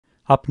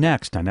Up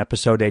next on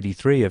episode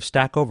 83 of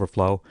Stack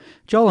Overflow,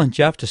 Joel and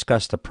Jeff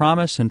discuss the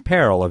promise and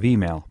peril of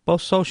email,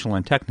 both social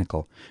and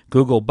technical,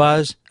 Google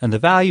Buzz, and the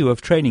value of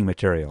training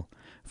material.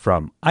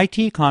 From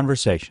IT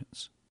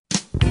Conversations.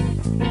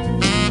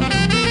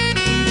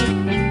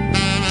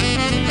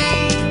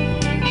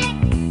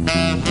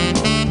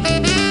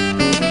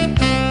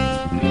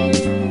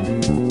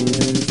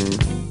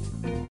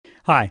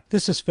 Hi,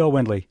 this is Phil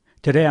Windley.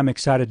 Today I'm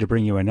excited to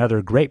bring you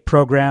another great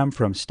program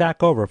from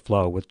Stack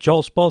Overflow with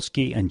Joel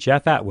Spolsky and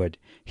Jeff Atwood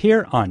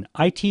here on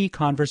IT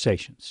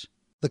Conversations.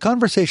 The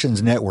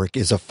Conversations Network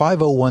is a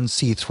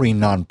 501c3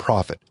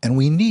 nonprofit, and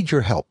we need your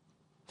help.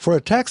 For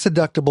a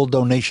tax-deductible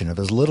donation of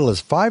as little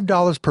as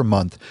 $5 per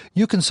month,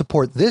 you can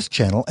support this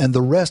channel and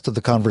the rest of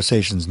the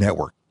Conversations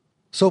Network.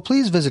 So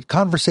please visit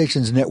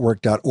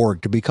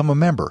conversationsnetwork.org to become a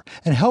member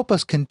and help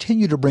us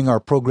continue to bring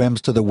our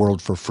programs to the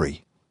world for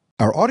free.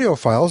 Our audio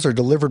files are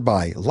delivered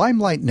by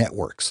Limelight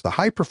Networks, the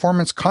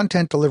high-performance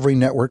content delivery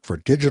network for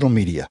digital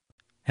media.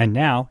 And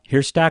now,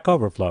 here's Stack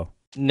Overflow.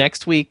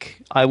 Next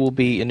week, I will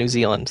be in New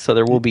Zealand, so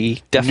there will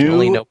be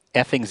definitely New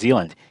effing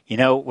Zealand. You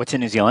know what's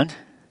in New Zealand?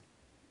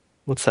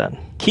 What's that?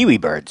 Kiwi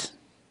birds.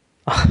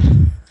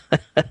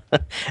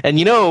 And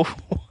you know...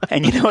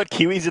 And you know what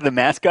kiwis are the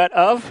mascot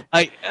of?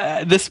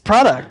 This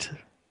product.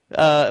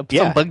 Yeah.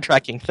 Some bug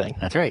tracking thing.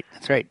 That's right.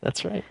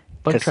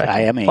 Bug tracking.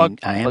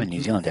 I am in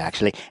New Zealand,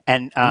 actually.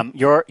 And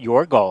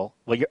your goal,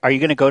 are you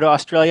going to go to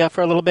Australia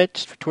for a little bit,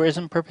 just for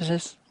tourism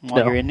purposes?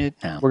 While you're in it?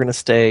 No. We're going to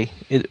stay.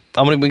 I'm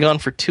going to be gone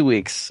for 2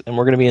 weeks, and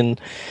we're going to be in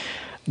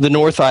the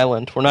North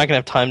Island. We're not going to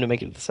have time to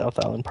make it to the South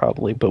Island,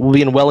 probably, but we'll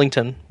be in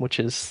Wellington, which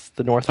is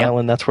the North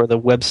Island. That's where the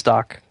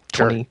Webstock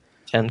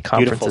 2010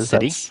 conference is.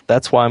 City.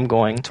 That's why I'm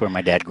going. That's where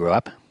my dad grew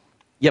up.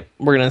 Yep.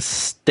 We're going to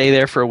stay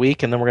there for a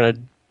week, and then we're going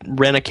to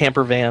rent a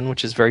camper van,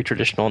 which is very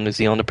traditional in New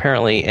Zealand,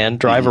 apparently, and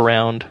drive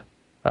around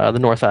the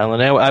North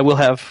Island. I will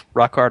have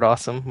Rock Hard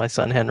Awesome, my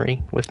son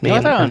Henry, with me.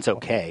 North Island's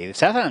okay. The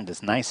South Island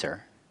is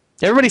nicer.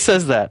 Everybody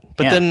says that,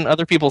 but then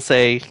other people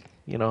say,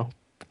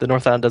 the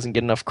North Island doesn't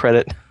get enough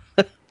credit.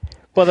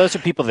 Well, those are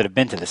people that have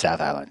been to the South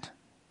Island.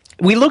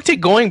 We looked at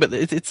going, but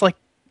it's like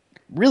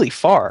really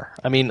far.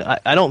 I mean,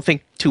 I don't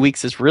think 2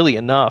 weeks is really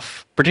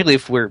enough, particularly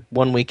if we're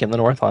 1 week in the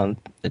North Island.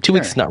 2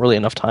 weeks is not really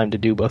enough time to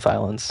do both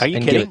islands. Are you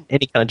and kidding? Get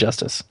any kind of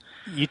justice.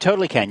 You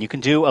totally can. You can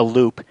do a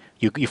loop.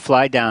 You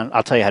fly down.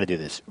 I'll tell you how to do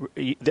this.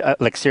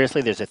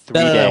 Seriously, there's a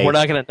 3-day No, we're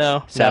not going to.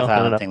 No. South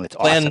Island thing that's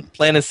awesome.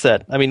 Plan is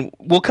set. I mean,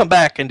 we'll come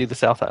back and do the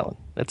South Island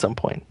at some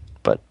point.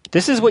 But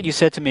this is what you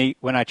said to me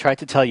when I tried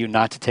to tell you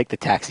not to take the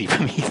taxi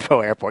from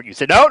Heathrow Airport. You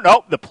said, no,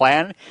 the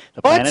plan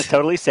is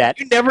totally set.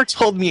 You never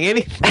told me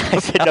anything. I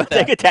said, don't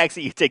take a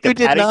taxi. You take the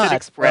Paddington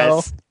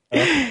Express.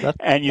 No.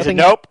 And you said,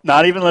 nope,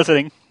 not even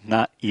listening.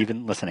 Not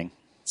even listening.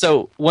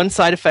 So one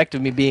side effect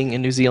of me being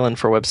in New Zealand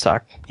for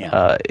Webstock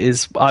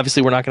is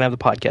obviously we're not going to have the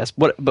podcast.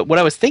 But what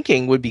I was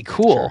thinking would be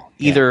cool,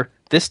 either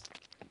this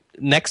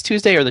next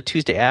Tuesday or the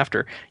Tuesday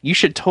after, you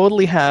should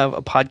totally have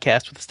a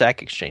podcast with the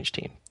Stack Exchange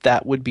team.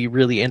 That would be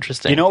really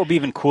interesting. You know what would be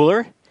even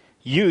cooler?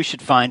 You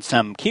should find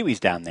some Kiwis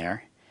down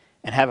there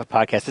and have a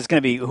podcast. It's going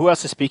to be, who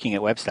else is speaking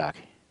at Webstock?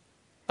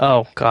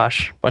 Oh,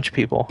 gosh, a bunch of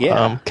people.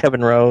 Yeah.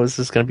 Kevin Rose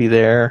is going to be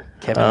there.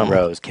 Kevin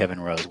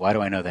Rose. Why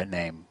do I know that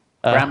name?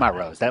 Grandma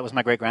Rose. That was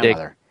my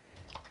great-grandmother.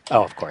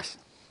 Oh, of course.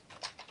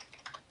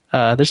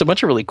 There's a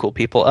bunch of really cool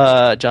people.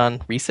 John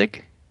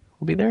Riesig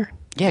will be there.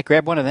 Yeah,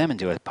 grab one of them and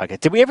do a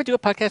podcast. Did we ever do a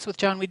podcast with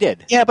John? We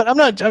did. Yeah, but I'm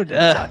not. I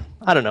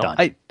don't know.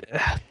 Done.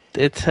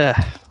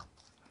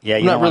 Yeah,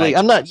 I'm not really.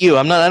 I'm not you.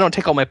 I'm not. I don't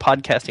take all my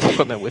podcasting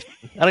equipment with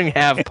me. I don't even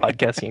have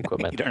podcasting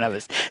equipment. You don't have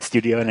a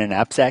studio and a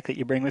knapsack that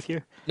you bring with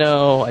you?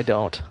 No, I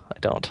don't.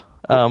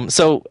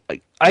 So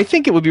I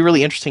think it would be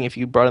really interesting if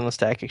you brought in the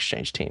Stack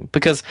Exchange team,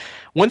 because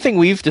one thing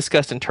we've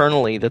discussed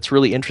internally that's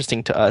really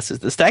interesting to us is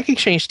the Stack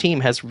Exchange team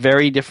has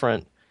very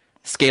different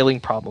scaling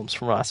problems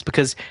from us,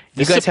 because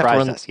you guys have to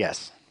run. Us,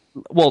 yes.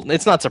 Well,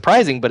 it's not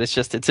surprising, but it's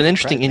an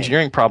interesting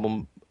engineering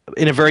problem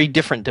in a very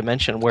different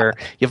dimension, where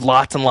you have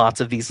lots and lots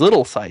of these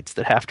little sites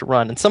that have to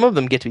run, and some of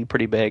them get to be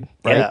pretty big.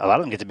 Right? Yeah, a lot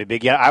of them get to be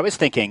big. Yeah, I was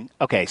thinking,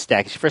 okay,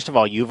 Stack, first of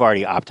all, you've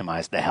already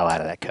optimized the hell out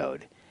of that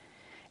code.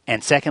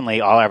 And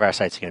secondly, all of our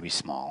sites are going to be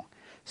small.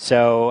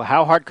 So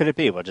how hard could it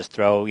be? We'll just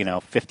throw,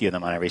 50 of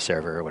them on every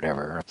server or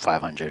whatever, or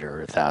 500 or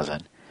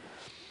 1,000.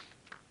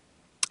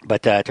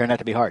 But it turned out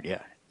to be hard,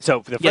 yeah. So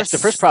the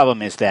first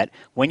problem is that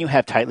when you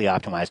have tightly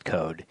optimized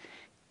code,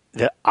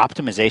 the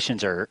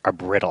optimizations are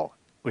brittle,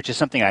 which is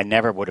something I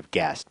never would have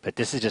guessed. But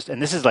this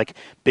is like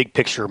big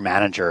picture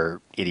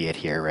manager idiot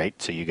here, right?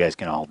 So you guys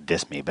can all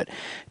diss me. But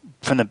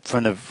from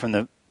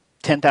the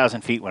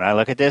 10,000 feet, when I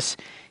look at this,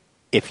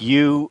 if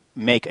you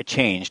make a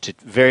change to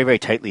very, very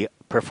tightly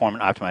perform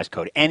and optimized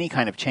code, any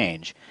kind of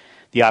change,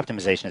 the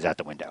optimization is out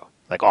the window.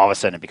 Like all of a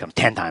sudden it becomes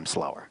 10 times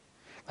slower.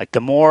 Like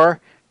the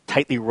more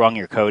tightly rung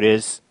your code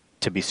is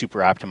to be super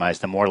optimized,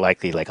 the more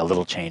likely like a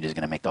little change is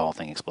going to make the whole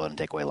thing explode and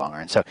take way longer.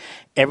 And so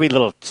every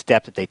little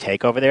step that they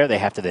take over there, they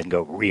have to then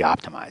go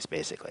re-optimize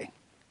basically.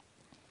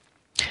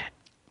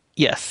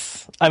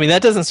 Yes. I mean,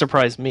 that doesn't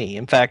surprise me.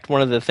 In fact,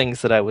 one of the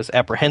things that I was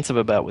apprehensive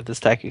about with the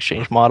Stack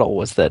Exchange model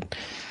was that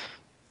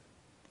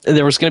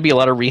there was going to be a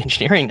lot of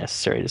re-engineering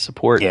necessary to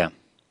support Yeah.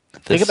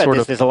 this Think about sort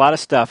this. of... There's a lot of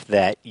stuff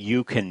that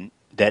you can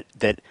that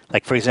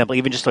like for example,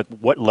 even just like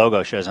what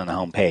logo shows on the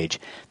home page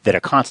that are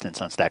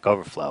constants on Stack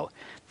Overflow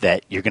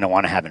that you're going to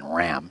want to have in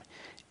RAM.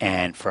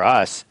 And for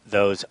us,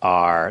 those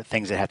are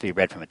things that have to be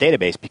read from a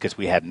database because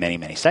we have many,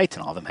 many sites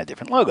and all of them have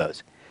different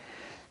logos.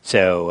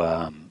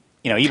 So,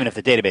 even if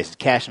the database is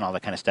cached and all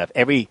that kind of stuff,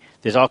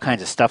 there's all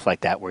kinds of stuff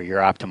like that where you're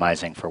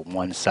optimizing for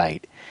one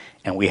site,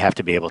 and we have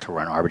to be able to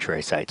run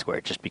arbitrary sites where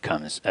it just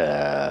becomes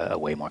a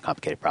way more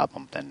complicated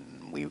problem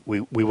than we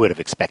would have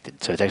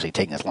expected. So it's actually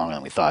taking us longer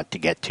than we thought to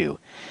get to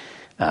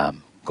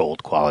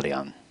gold quality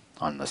on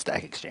the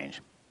Stack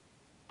Exchange.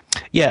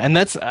 Yeah, and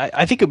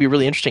I think it would be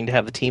really interesting to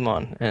have the team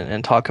on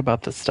and talk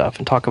about this stuff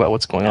and talk about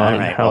what's going on. All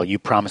right. Well, you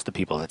promised the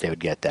people that they would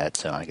get that,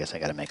 so I guess I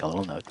got to make a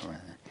little note.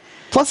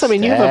 Plus, I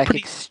mean, you have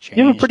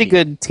a pretty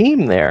good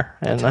team there,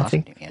 and I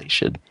think you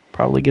should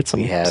probably get some.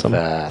 We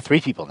have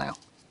 3 people now.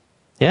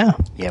 Yeah.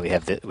 Yeah, we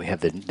have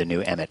the new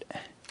Emmett.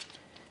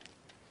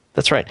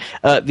 That's right.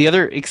 The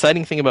other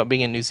exciting thing about being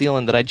in New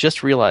Zealand that I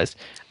just realized: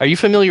 are you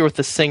familiar with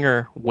the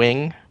singer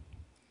Wing?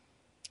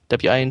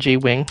 W-I-N-G,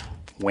 Wing.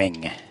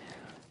 Wing.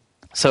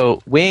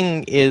 So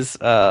Wing is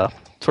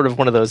sort of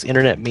one of those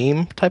internet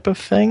meme type of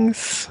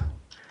things.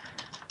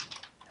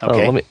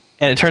 Okay.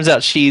 And it turns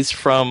out she's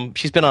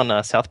been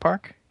on South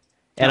Park,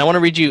 and I want to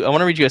read you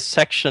a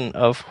section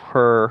of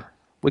her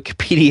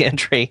Wikipedia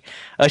entry.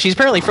 She's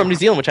apparently from New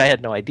Zealand, which I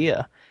had no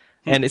idea.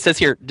 And it says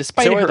here,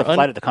 despite so her the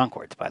Flight of the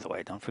Conchords, by the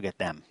way, don't forget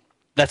them.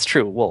 That's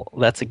true. Well,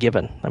 that's a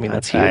given. I mean,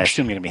 that's huge. I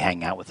assume you're going to be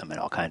hanging out with them at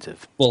all kinds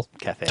of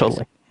cafes.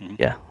 Totally. Mm-hmm.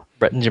 Yeah,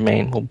 Brett and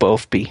Jermaine will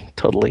both be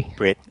totally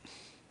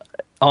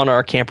on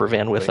our camper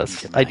van with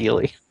us,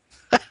 ideally.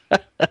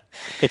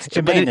 It's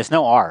Jermaine. There's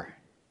no R.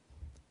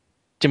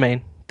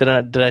 Jermaine.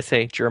 Did I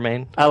say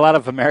Jermaine? A lot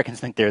of Americans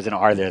think there's an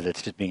R there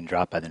that's just being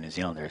dropped by the New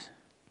Zealanders.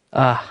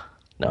 No,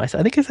 I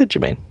think I said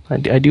Jermaine.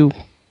 I do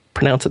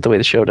pronounce it the way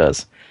the show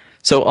does.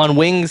 So on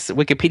Wing's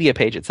Wikipedia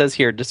page, it says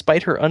here,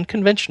 despite her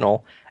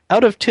unconventional,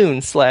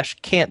 out-of-tune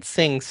 /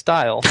 can't-sing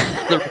style,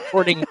 the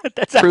recording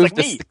proved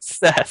a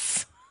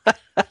success.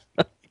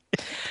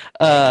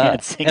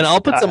 And I'll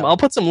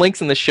put some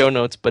links in the show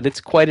notes, but it's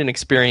quite an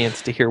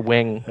experience to hear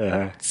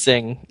Wing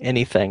sing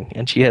anything.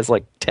 And she has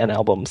like 10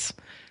 albums.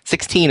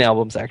 16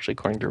 albums, actually,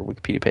 according to her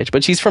Wikipedia page.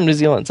 But she's from New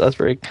Zealand, so I was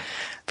very,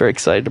 very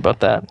excited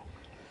about that.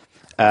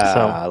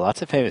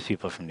 Lots of famous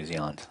people from New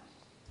Zealand.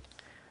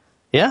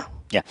 Yeah?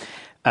 Yeah.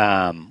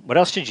 What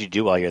else did you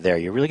do while you're there?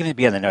 You're really going to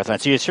be on the North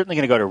Island. So you're certainly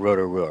going to go to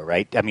Rotorua,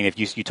 right? I mean, if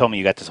you told me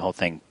you got this whole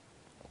thing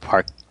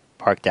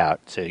parked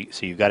out, so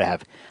you've got to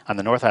have, on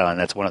the North Island,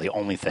 that's one of the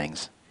only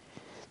things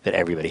that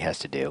everybody has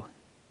to do.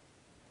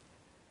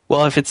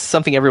 Well, if it's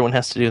something everyone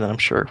has to do, then I'm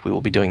sure we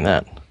will be doing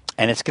that.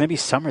 And it's going to be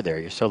summer there.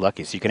 You're so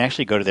lucky. So you can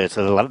actually go to there.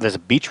 So there's a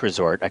beach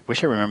resort. I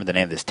wish I remember the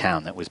name of this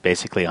town that was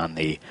basically on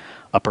the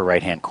upper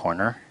right-hand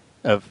corner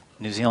of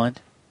New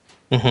Zealand.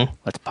 Mm-hmm.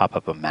 Let's pop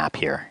up a map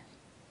here.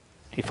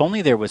 If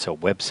only there was a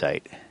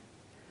website.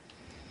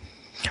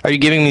 Are you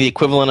giving me the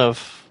equivalent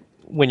of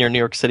when you're in New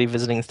York City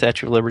visiting the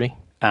Statue of Liberty?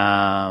 No.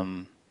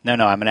 I'm going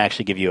to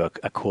actually give you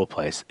a cool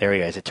place. There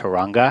you go. Is it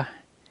Tauranga?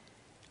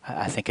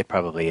 I think it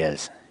probably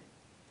is.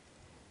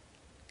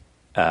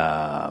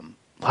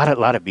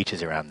 Lot of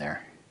beaches around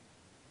there.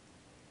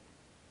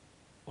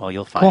 Well,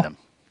 you'll find them.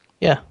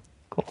 Yeah,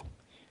 cool.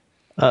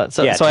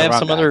 So I have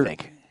some other.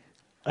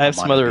 I have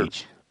some other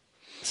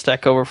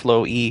Stack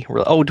Overflow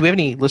Oh, do we have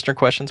any listener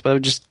questions?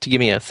 But just to give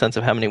me a sense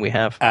of how many we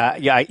have.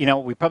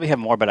 We probably have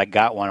more, but I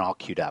got one all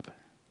queued up.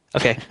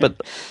 Okay,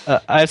 but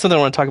I have something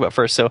I want to talk about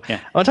first. So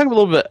I want to talk a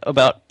little bit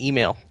about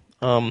email.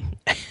 And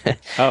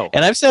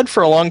I've said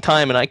for a long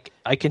time, and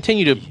I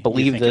continue to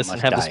believe this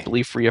and have this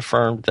belief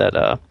reaffirmed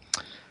that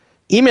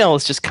email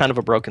is just kind of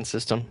a broken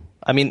system.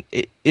 I mean,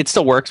 it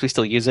still works. We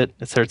still use it,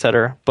 et cetera, et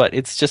cetera. But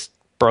it's just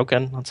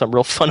broken on some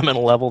real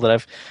fundamental level that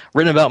I've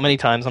written about many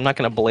times. I'm not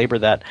going to belabor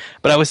that.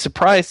 But I was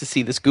surprised to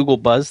see this Google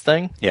Buzz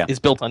thing is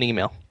built on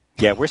email.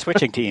 Yeah, we're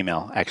switching to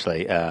email,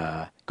 actually.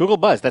 Google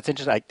Buzz, that's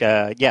interesting.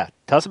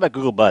 Tell us about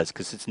Google Buzz,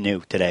 because it's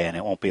new today, and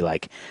it won't be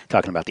like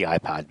talking about the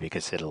iPod,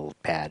 because it'll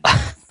pad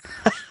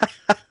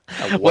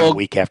one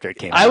week after it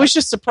came out. I was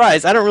just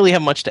surprised. I don't really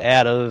have much to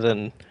add other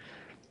than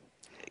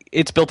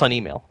it's built on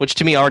email, which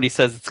to me already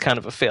says it's kind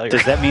of a failure.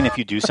 Does that mean if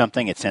you do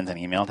something, it sends an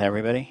email to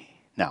everybody?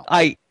 No.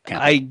 I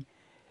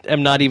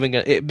am not even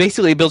going to...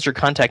 Basically, it builds your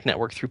contact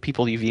network through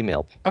people you've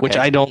emailed, which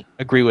I don't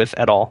agree with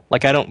at all.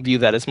 Like, I don't view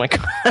that as my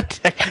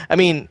contact. I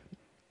mean,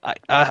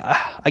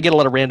 I get a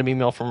lot of random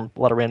email from a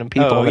lot of random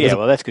people. Oh, yeah,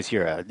 well, that's because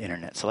you're an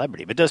internet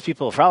celebrity. But those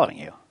people are following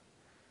you.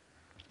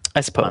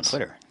 I suppose. On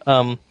Twitter.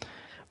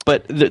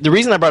 But the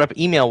reason I brought up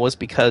email was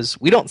because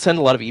we don't send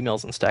a lot of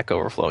emails in Stack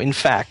Overflow. In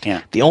fact,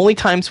 the only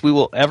times we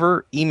will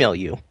ever email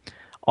you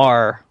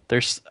are... there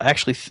used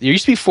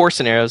to be 4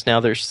 scenarios. Now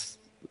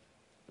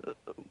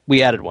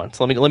we added one.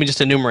 So let me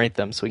just enumerate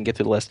them so we can get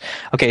through the list.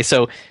 Okay,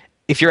 so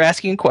if you're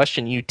asking a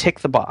question, you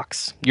tick the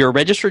box. You're a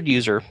registered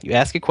user. You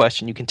ask a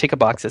question. You can tick a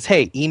box that says,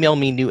 "Hey, email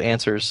me new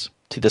answers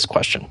to this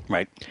question."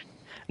 Right.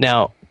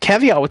 Now,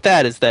 caveat with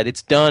that is that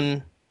it's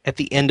done at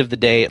the end of the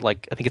day at I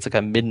think it's like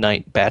a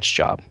midnight batch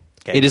job.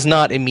 Okay. It is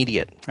not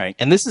immediate. Right.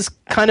 And this is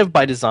kind of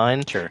by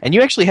design. Sure. And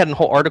you actually had a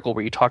whole article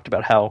where you talked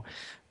about how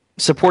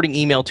supporting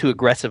email too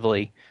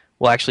aggressively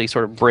will actually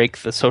sort of break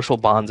the social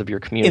bonds of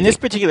your community. In this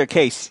particular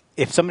case,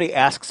 if somebody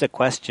asks a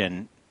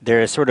question,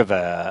 there is sort of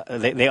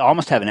they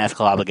almost have an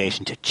ethical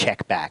obligation to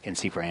check back and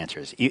see for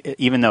answers.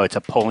 Even though it's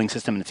a polling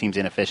system and it seems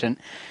inefficient,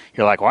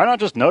 you're like, why not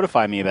just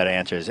notify me about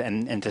answers?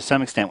 And to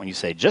some extent, when you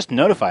say, just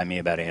notify me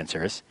about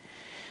answers,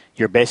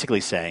 you're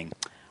basically saying,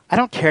 I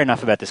don't care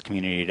enough about this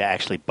community to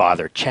actually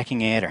bother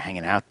checking it or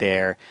hanging out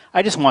there.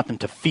 I just want them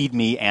to feed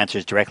me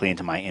answers directly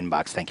into my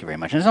inbox. Thank you very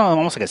much. And it's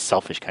almost like a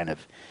selfish kind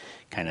of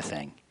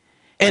thing.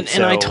 And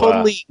I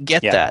totally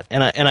get that,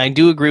 and I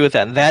do agree with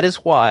that. And that is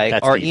why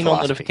our email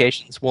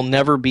notifications will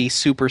never be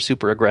super,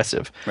 super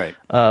aggressive. Right.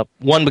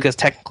 One, because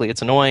technically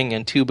it's annoying,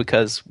 and two,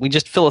 because we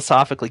just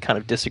philosophically kind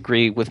of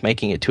disagree with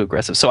making it too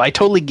aggressive. So I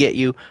totally get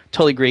you,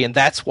 totally agree, and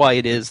that's why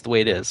it is the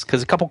way it is.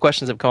 Because a couple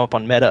questions have come up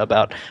on Meta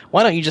about,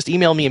 why don't you just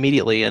email me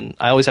immediately? And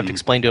I always have to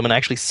explain to them and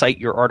actually cite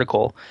your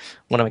article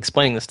when I'm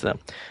explaining this to them.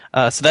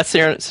 So that's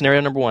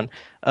scenario number one.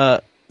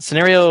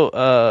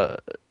 Scenario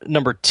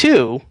number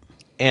two,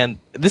 and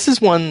this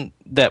is one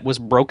that was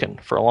broken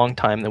for a long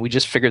time, that we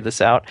just figured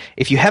this out.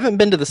 If you haven't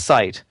been to the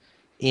site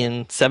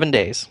in 7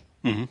 days,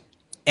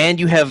 and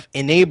you have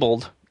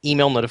enabled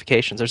email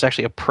notifications, there's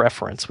actually a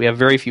preference. We have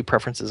very few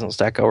preferences on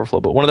Stack Overflow,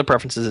 but one of the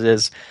preferences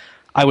is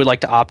I would like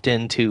to opt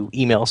in to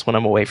emails when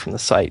I'm away from the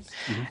site.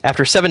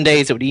 After 7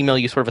 days, it would email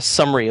you sort of a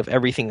summary of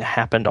everything that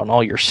happened on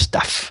all your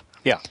stuff.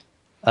 Yeah.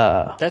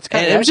 That's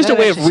kind of, it was just a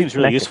way of seems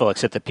really useful,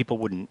 except that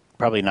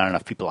probably not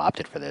enough people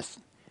opted for this.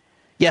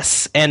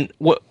 Yes, and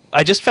what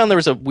I just found, there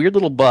was a weird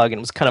little bug, and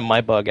it was kind of my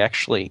bug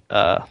actually,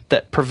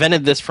 that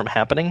prevented this from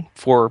happening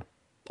for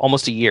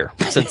almost a year.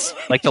 Since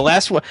the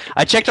last one,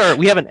 I checked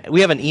we have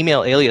an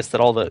email alias that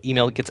all the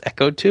email gets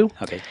echoed to.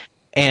 Okay.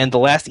 And the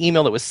last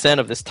email that was sent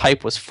of this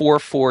type was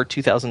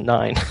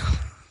 4/4/2009.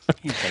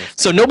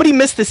 So nobody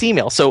missed this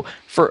email. So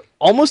for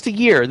almost a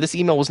year, this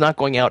email was not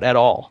going out at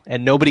all,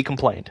 and nobody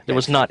complained. There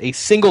was not a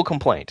single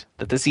complaint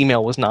that this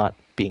email was not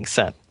being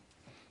sent.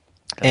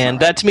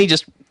 That to me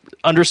just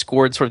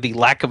underscored sort of the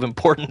lack of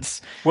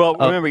importance. Well,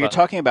 remember, you're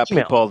talking about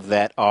people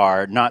that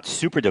are not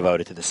super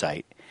devoted to the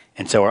site,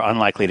 and so are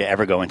unlikely to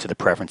ever go into the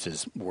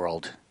preferences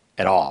world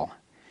at all.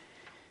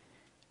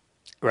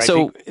 Right?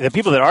 So the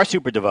people that are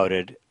super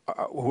devoted,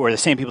 who are the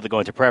same people that go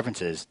into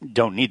preferences,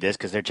 don't need this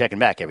because they're checking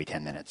back every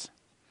 10 minutes.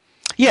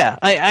 Yeah,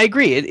 I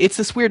agree. It's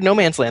this weird no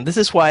man's land. This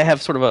is why I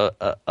have sort of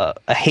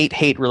a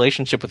hate-hate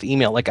relationship with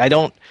email.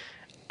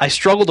 I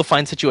struggle to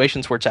find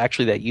situations where it's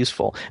actually that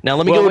useful. Now,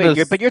 let me go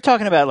to... But you're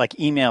talking about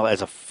email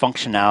as a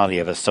functionality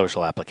of a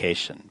social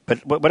application.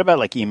 But what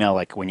about email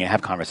when you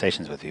have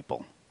conversations with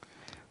people?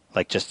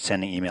 Just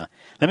sending email.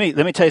 Let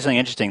me tell you something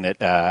interesting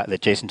that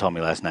Jason told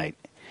me last night.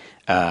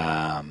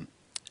 I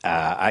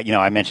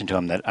mentioned to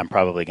him that I'm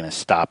probably going to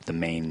stop the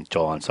main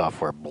Joel on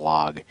Software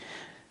blog.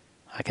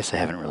 I guess I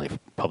haven't really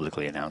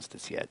publicly announced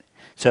this yet.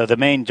 So the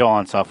main Joel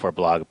on Software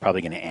blog is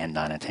probably going to end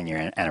on a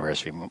 10-year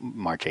anniversary,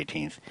 March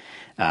 18th.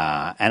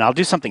 And I'll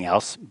do something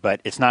else,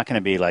 but it's not going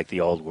to be like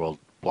the old world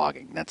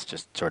blogging. That's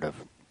just sort of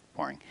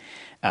boring.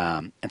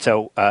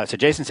 So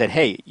Jason said,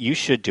 hey, you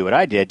should do what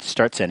I did,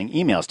 start sending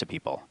emails to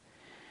people.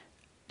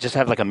 Just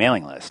have a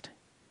mailing list.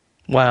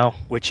 Wow.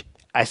 Which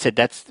I said,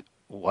 that's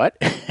what?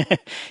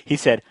 He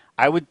said,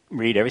 I would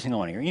read every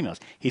single one of your emails.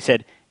 He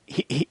said,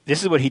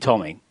 this is what he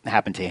told me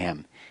happened to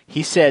him.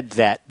 He said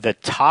that the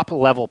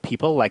top-level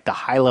people, the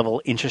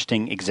high-level,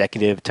 interesting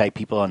executive-type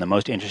people and the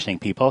most interesting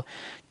people,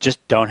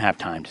 just don't have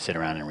time to sit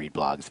around and read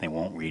blogs. They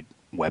won't read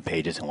web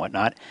pages and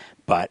whatnot.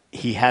 But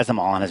he has them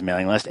all on his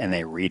mailing list, and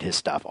they read his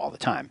stuff all the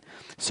time.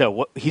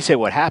 So he said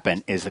what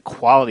happened is the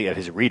quality of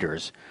his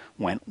readers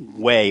went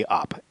way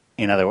up.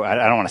 In other words,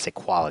 I don't want to say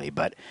quality,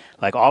 but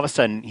all of a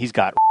sudden he's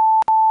got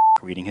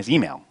reading his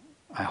email.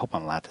 I hope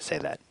I'm allowed to say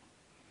that.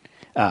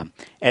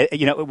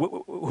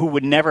 Who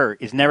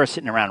is never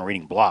sitting around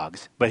reading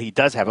blogs, but he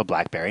does have a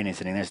BlackBerry, and he's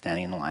sitting there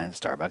standing in the line at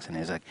Starbucks, and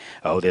he's like,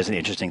 "Oh, there's an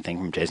interesting thing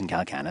from Jason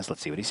Calacanis.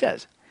 Let's see what he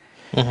says."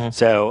 Mm-hmm.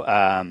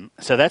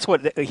 So that's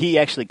what he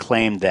actually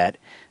claimed, that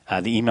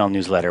the email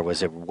newsletter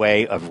was a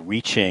way of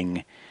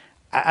reaching.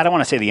 I don't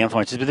want to say the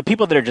influencers, but the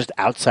people that are just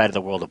outside of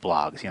the world of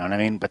blogs. You know what I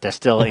mean? But they're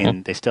still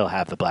They still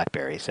have the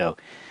BlackBerry. So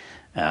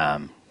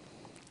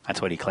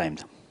that's what he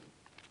claimed.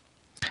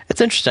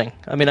 It's interesting.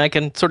 I mean, I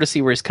can sort of see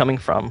where he's coming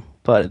from,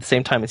 but at the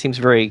same time, it seems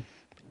very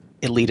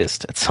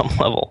elitist at some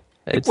level.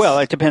 Well,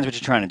 it depends what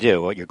you're trying to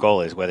do, what your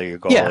goal is, whether your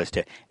goal is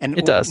to... And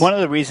it does. One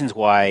of the reasons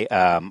why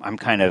I'm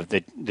kind of...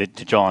 The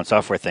Joel on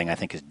Software thing, I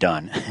think, is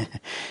done,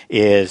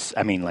 is...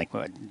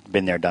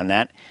 been there, done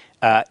that,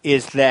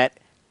 is that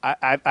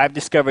I've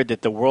discovered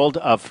that the world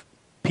of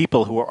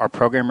people who are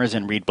programmers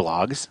and read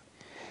blogs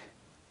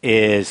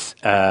is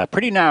a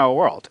pretty narrow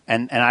world,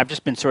 and I've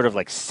just been sort of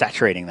like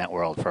saturating that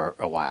world for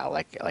a while.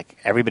 Like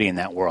everybody in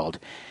that world,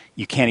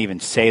 you can't even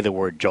say the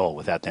word Joel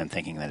without them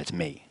thinking that it's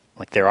me.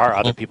 Like there are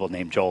other people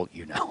named Joel,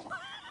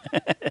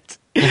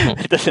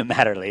 It doesn't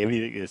matter. Like,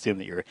 you assume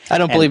that you're. I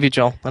don't believe you,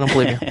 Joel. I don't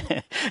believe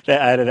you.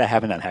 that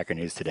happened on Hacker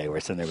News today,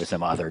 where there was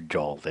some other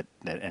Joel that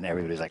and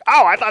everybody's like,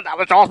 "Oh, I thought that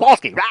was Joel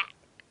Spolsky."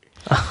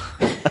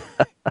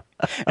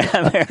 And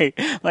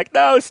I'm like,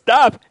 no,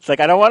 stop. It's like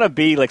I don't want to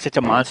be like such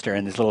a monster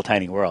in this little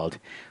tiny world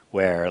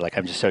where like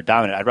I'm just so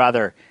dominant. I'd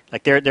rather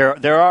like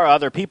there are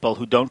other people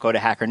who don't go to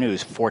Hacker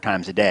News 4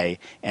 times a day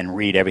and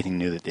read everything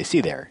new that they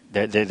see there.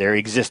 There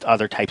exist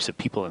other types of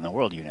people in the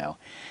world,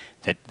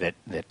 and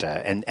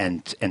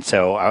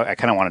so I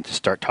kind of wanted to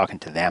start talking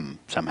to them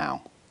somehow,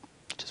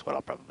 which is what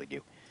I'll probably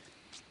do.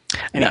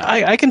 Anyway.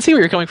 I can see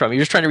where you're coming from.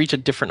 You're just trying to reach a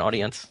different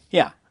audience.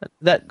 Yeah,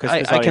 I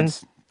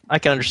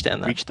can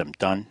understand that. Reach them,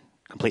 done,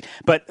 complete.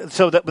 But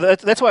so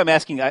that's why I'm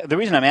asking. The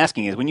reason I'm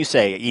asking is when you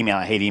say email,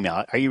 I hate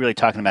email. Are you really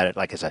talking about it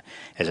like as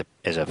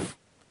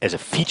a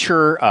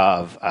feature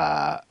of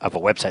a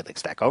website like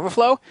Stack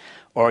Overflow,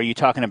 or are you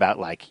talking about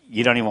like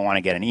you don't even want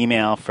to get an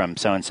email from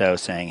so and so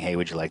saying, "Hey,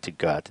 would you like to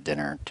go out to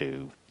dinner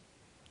to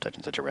such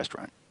and such a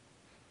restaurant?"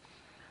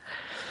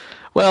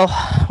 Well,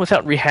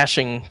 without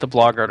rehashing the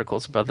blog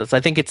articles about this, I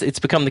think it's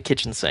become the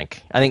kitchen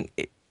sink. I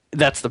think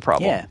that's the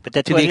problem. Yeah, but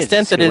that's to the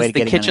extent that is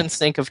the kitchen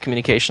sink of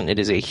communication, it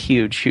is a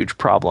huge, huge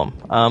problem.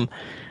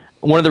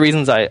 One of the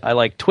reasons I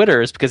like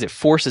Twitter is because it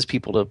forces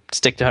people to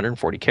stick to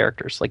 140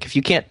 characters. Like if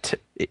you can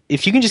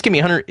just give me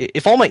 100,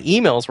 if all my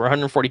emails were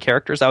 140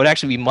 characters, I would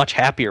actually be much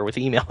happier with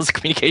email as a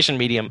communication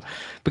medium,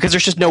 because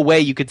there's just no way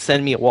you could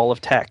send me a wall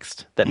of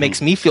text that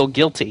makes me feel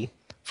guilty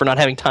for not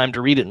having time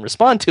to read it and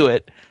respond to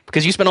it,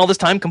 because you spent all this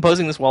time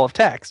composing this wall of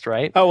text,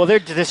 right? Oh, well,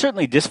 there's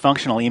certainly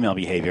dysfunctional email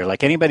behavior.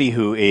 Like anybody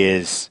who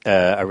is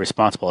a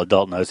responsible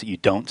adult knows that you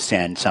don't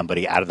send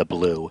somebody out of the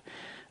blue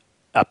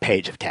a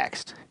page of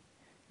text.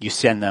 You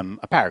send them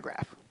a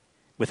paragraph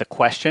with a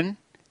question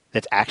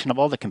that's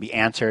actionable, that can be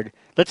answered.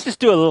 Let's just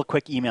do a little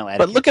quick email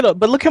edit.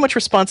 But look how much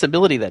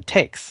responsibility that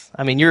takes.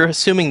 I mean, you're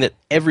assuming that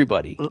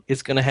everybody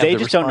is going to have the responsibility.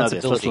 They just don't know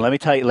this. Listen, let me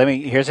tell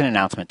you. Here's an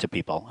announcement to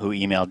people who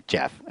emailed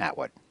Jeff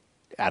Atwood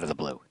out of the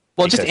blue.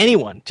 Well, just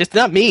anyone, just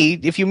not me.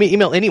 If you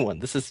email anyone,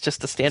 this is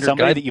just a standard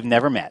somebody that you've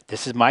never met.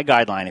 This is my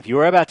guideline. If you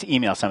are about to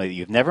email somebody that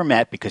you've never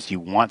met because you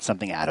want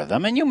something out of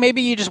them, and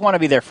maybe you just want to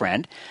be their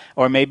friend,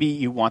 or maybe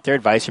you want their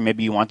advice, or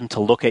maybe you want them to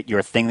look at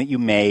your thing that you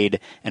made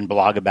and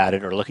blog about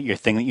it, or look at your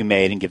thing that you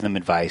made and give them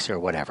advice or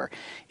whatever.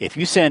 If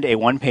you send a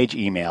one-page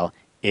email,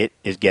 it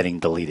is getting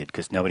deleted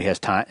because nobody has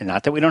time. And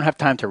not that we don't have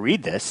time to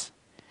read this,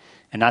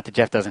 and not that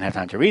Jeff doesn't have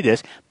time to read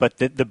this, but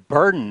the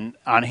burden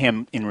on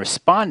him in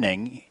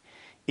responding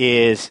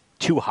is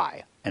too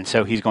high. And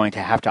so he's going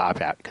to have to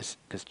opt out because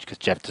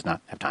Jeff does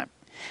not have time.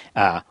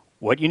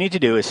 What you need to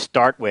do is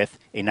start with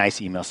a nice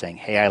email saying,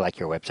 "Hey, I like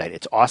your website.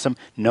 It's awesome.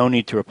 No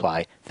need to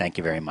reply. Thank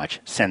you very much."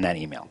 Send that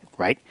email,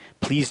 right?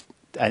 Please,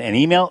 an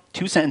email,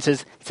 2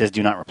 sentences, it says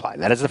do not reply.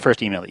 That is the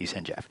first email that you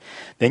send Jeff.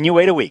 Then you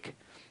wait a week.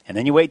 And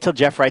then you wait till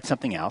Jeff writes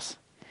something else.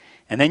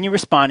 And then you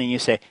respond and you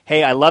say,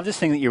 "Hey, I love this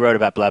thing that you wrote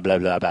about blah, blah,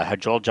 blah, about how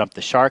Joel jumped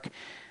the shark.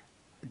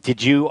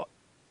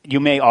 You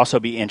may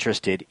also be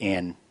interested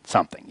in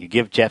something." You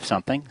give Jeff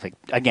something. It's like,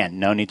 again,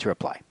 no need to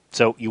reply.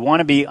 So you want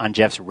to be on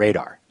Jeff's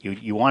radar.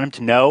 You want him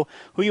to know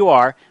who you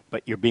are,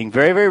 but you're being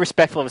very, very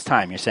respectful of his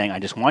time. You're saying, "I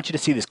just want you to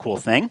see this cool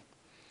thing,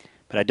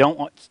 but I don't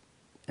want..."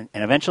 And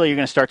eventually you're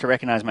going to start to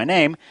recognize my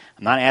name.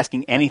 I'm not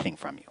asking anything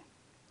from you.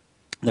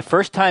 The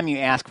first time you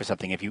ask for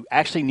something, if you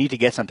actually need to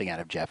get something out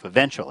of Jeff,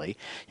 eventually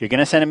you're going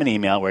to send him an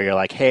email where you're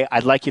like, "Hey,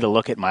 I'd like you to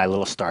look at my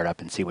little startup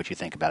and see what you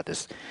think about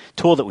this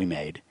tool that we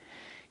made."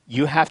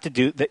 You have to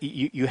do that.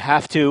 You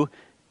have to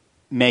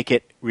make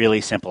it really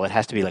simple. It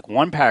has to be like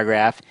one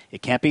paragraph.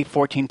 It can't be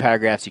 14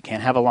 paragraphs. You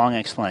can't have a long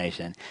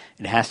explanation.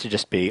 It has to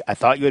just be, "I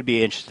thought you would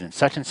be interested in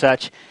such and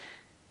such."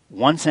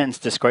 One sentence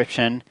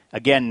description.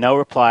 Again, no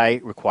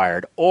reply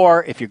required.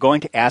 Or if you're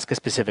going to ask a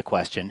specific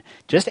question,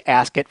 just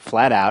ask it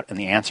flat out, and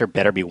the answer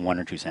better be 1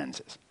 or 2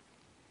 sentences.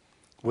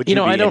 Would you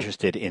be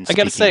interested in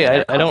speaking? I got to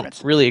say, I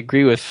don't really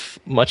agree with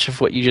much of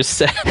what you just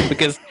said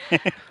because,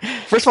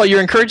 first of all,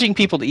 you're encouraging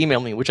people to email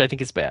me, which I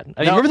think is bad.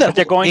 I mean, no, remember that but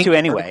they're going to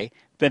anyway.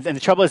 But the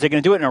trouble is they're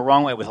going to do it in a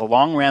wrong way with a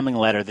long, rambling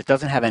letter that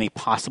doesn't have any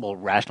possible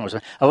rational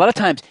response. A lot of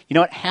times, you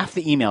know what? Half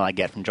the email I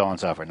get from Joel and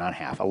Software, not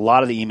half. A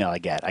lot of the email I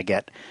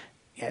get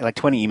like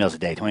 20 emails a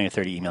day, 20 or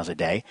 30 emails a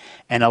day.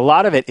 And a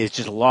lot of it is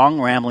just long,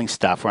 rambling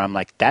stuff where I'm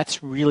like,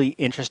 "That's really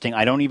interesting.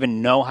 I don't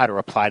even know how to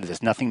reply to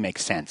this. Nothing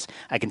makes sense.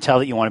 I can tell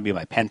that you want to be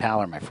my pen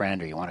pal or my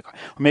friend, or or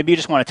maybe you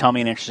just want to tell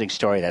me an interesting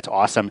story. That's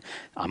awesome.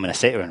 I'm going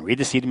to read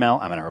this email.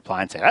 I'm going to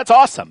reply and say, 'That's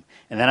awesome.'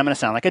 And then I'm going to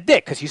sound like a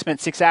dick because you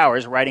spent 6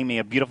 hours writing me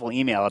a beautiful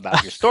email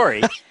about your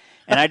story.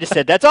 And I just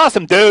said, 'That's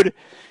awesome, dude.'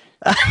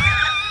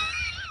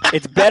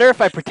 It's better if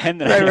I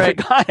pretend that I never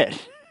got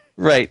it."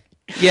 Right.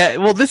 Yeah,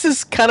 well, this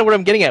is kind of what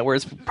I'm getting at, where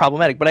it's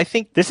problematic. But I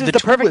think this is the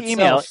perfect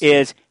email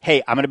is,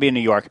 "Hey, I'm going to be in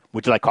New York.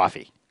 Would you like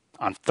coffee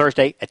on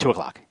Thursday at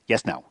 2:00?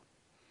 Yes, no."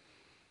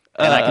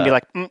 And I can be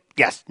like,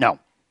 "Yes, no."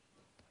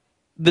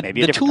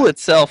 Maybe a the different tool time.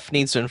 itself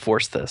needs to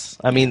enforce this.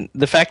 I mean,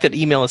 the fact that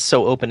email is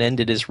so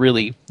open-ended is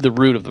really the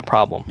root of the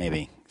problem.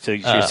 Maybe. So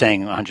you're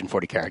saying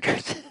 140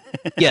 characters.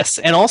 Yes,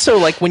 and also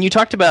like when you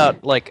talked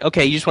about like,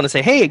 okay, you just want to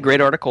say, hey,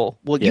 great article.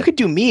 Well, you could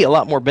do me a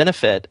lot more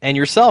benefit and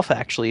yourself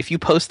actually if you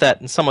post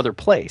that in some other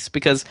place,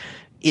 because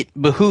it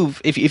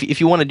behoove if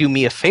you want to do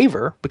me a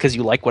favor because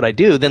you like what I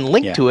do, then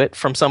link to it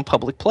from some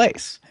public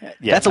place.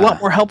 That's a lot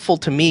more helpful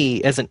to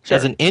me as an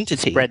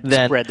entity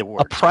than spread the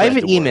word. A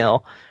private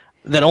email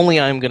that only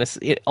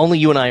only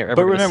you and I are ever.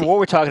 But remember, see. what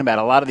we're talking about,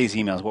 a lot of these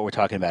emails, what we're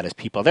talking about is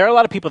people. There are a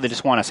lot of people that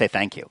just want to say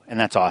thank you, and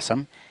that's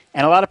awesome.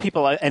 And a lot of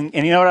people, and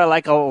you know what I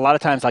like? A lot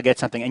of times I'll get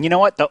something. And you know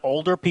what? The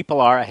older people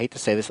are, I hate to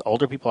say this, the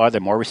older people are, the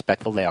more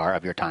respectful they are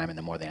of your time and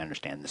the more they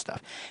understand this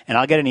stuff. And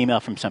I'll get an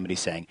email from somebody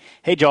saying,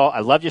 hey, Joel,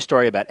 I love your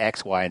story about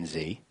X, Y, and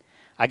Z.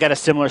 I got a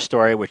similar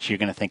story, which you're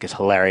going to think is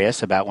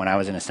hilarious, about when I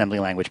was an assembly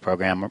language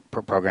programmer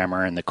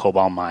in the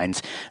COBOL mines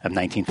of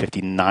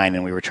 1959,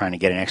 and we were trying to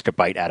get an extra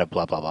byte out of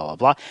blah, blah, blah, blah,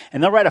 blah.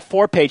 And they'll write a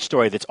 4-page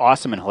story that's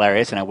awesome and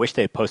hilarious, and I wish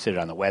they had posted it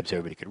on the web so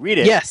everybody could read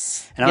it.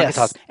 Yes. And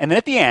then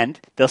at the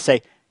end, they'll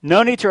say,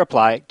 no need to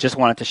reply, just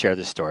wanted to share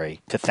this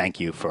story to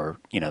thank you for,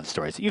 the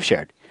stories that you've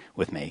shared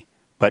with me.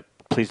 But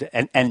please,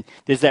 and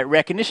there's that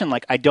recognition,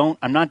 like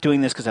I'm not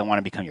doing this because I want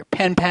to become your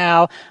pen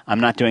pal.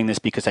 I'm not doing this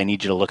because I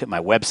need you to look at my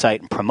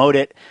website and promote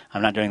it.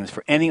 I'm not doing this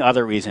for any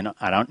other reason.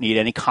 I don't need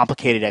any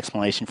complicated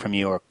explanation from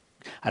you, or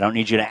I don't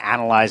need you to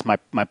analyze my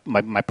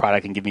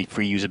product and give me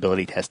free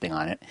usability testing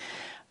on it.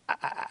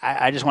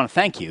 I just want to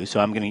thank you, so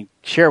I'm going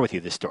to share with you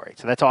this story.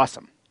 So that's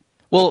awesome.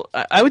 Well,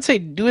 I would say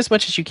do as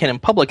much as you can in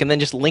public, and then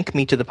just link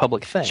me to the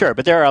public thing. Sure,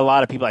 but there are a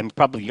lot of people. I mean,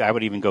 probably I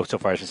would even go so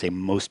far as to say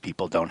most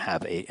people don't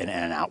have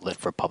an outlet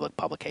for public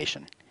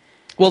publication.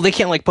 Well, they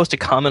can't like post a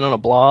comment on a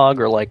blog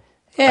or like.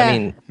 Yeah, I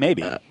mean,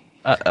 maybe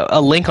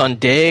a link on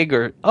Dig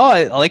or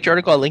I liked your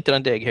article. I linked it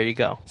on Dig. Here you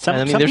go.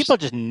 Some people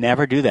just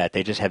never do that.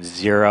 They just have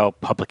zero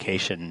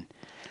publication.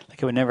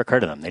 Like it would never occur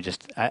to them. They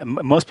just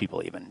most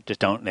people even just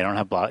don't. They don't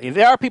have blogs.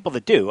 There are people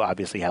that do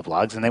obviously have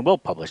blogs, and they will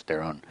publish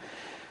their own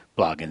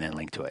blog and then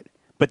link to it.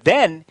 But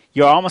then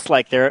you're almost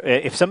like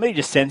if somebody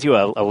just sends you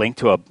a link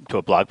to a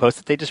blog post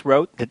that they just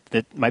wrote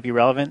that might be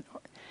relevant,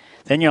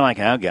 then you're like,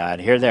 oh God,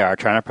 here they are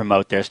trying to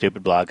promote their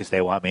stupid blog because they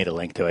want me to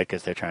link to it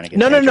because they're trying to get.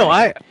 No.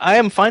 I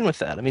am fine with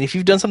that. I mean, if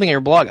you've done something on your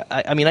blog,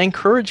 I mean, I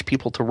encourage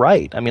people to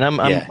write. I mean,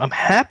 I'm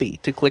happy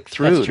to click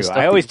through. That's true.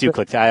 I always do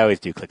click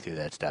through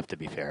that stuff. To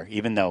be fair,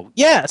 even though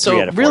so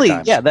really,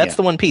 that's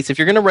the one piece. If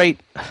you're going to write,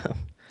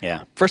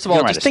 first of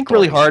all, just think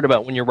really hard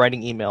about when you're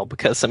writing email,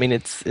 because I mean,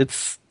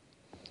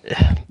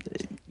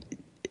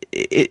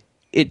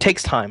 it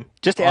takes time.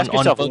 Just ask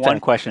yourself one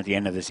question at the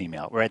end of this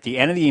email. Or at the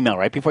end of the email,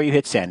 right before you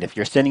hit send, if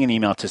you're sending an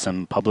email to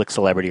some public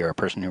celebrity or a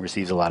person who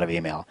receives a lot of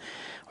email,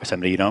 or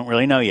somebody you don't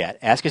really know yet,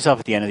 ask yourself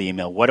at the end of the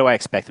email, what do I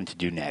expect them to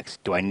do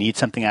next? Do I need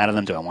something out of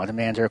them? Do I want them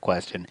to answer a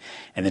question?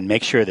 And then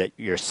make sure that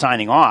you're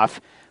signing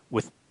off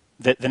with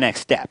the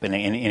next step in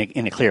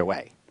a clear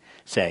way.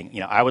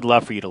 Saying, I would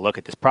love for you to look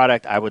at this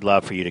product. I would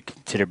love for you to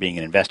consider being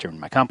an investor in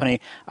my company.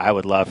 I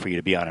would love for you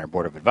to be on our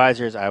board of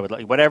advisors. I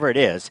would whatever it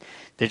is.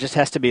 There just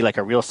has to be like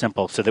a real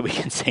simple so that we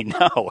can say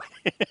no.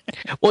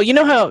 Well, you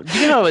know how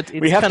it's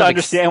we have to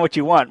understand what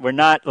you want. We're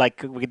not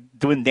like we're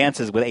doing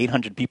dances with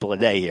 800 people a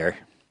day here.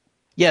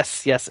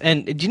 Yes.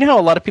 And do you know how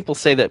a lot of people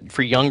say that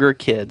for younger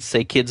kids,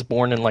 say kids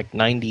born in like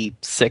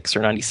 96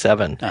 or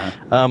 97,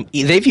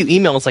 they view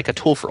email as like a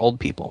tool for old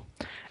people.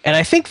 And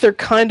I think they're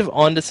kind of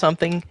onto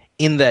something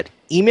in that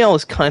email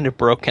is kind of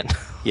broken.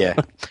 Yeah.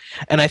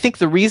 And I think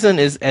the reason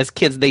is, as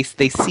kids, they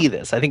see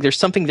this. I think there's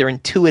something they're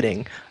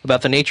intuiting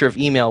about the nature of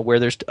email where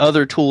there's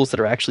other tools that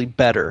are actually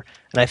better.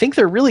 And I think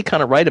they're really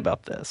kind of right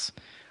about this.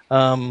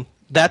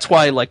 That's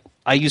why, like,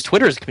 I use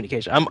Twitter as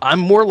communication. I'm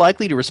more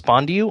likely to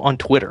respond to you on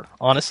Twitter,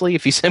 honestly,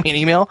 if you send me an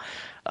email.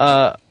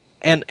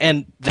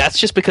 And that's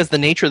just because the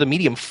nature of the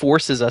medium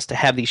forces us to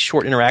have these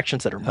short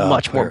interactions that are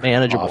much more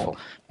manageable.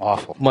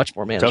 Awful. Much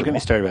more manageable. Don't get me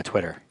started about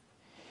Twitter.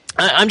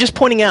 I'm just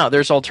pointing out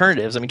there's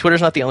alternatives. I mean, Twitter's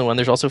not the only one.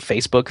 There's also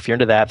Facebook. If you're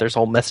into that, there's a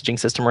whole messaging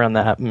system around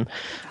that. And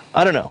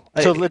I don't know.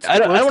 So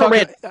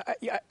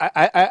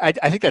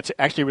I think that's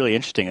actually really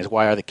interesting. Is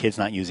why are the kids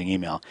not using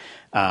email?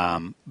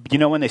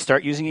 When they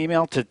start using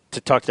email to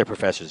talk to their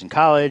professors in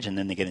college, and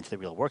then they get into the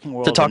real working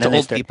world. To talk to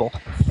old people.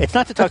 It's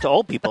not to talk to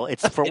old people.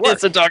 It's for work.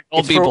 It's to talk to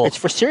old people. It's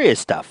for serious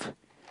stuff.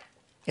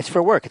 It's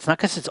for work. It's not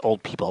because it's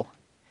old people.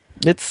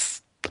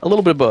 It's a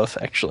little bit of both,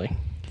 actually.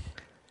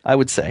 I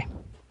would say.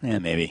 Yeah,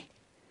 maybe.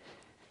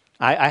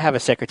 I have a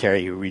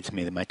secretary who reads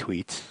me my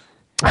tweets.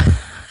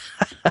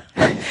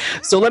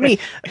 So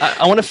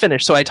I want to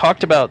finish. So I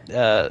talked about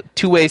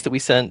two ways that we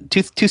send,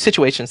 two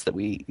situations that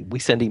we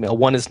send email.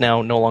 One is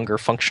now no longer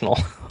functional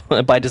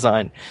by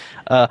design.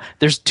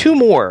 There's two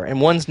more,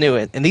 and one's new,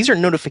 and these are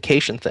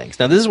notification things.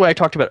 Now, this is why I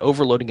talked about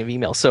overloading of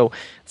email. So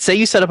say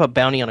you set up a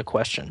bounty on a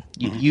question.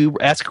 You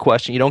ask a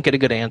question, you don't get a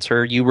good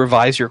answer, you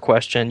revise your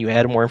question, you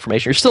add more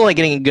information, you're still not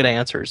getting good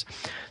answers.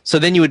 So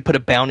then you would put a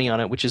bounty on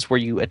it, which is where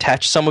you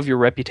attach some of your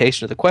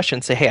reputation to the question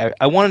and say, hey,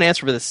 I want an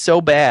answer for this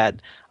so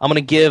bad, I'm going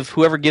to give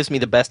whoever gives me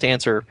the best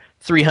answer,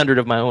 300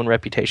 of my own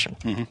reputation.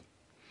 Mm-hmm.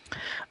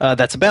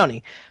 That's a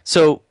bounty.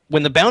 So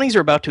when the bounties are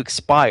about to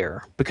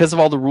expire, because of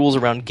all the rules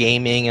around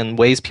gaming and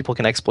ways people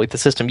can exploit the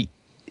system,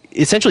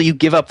 essentially you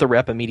give up the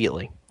rep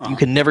immediately. You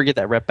can never get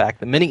that rep back.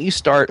 The minute you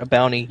start a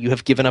bounty, you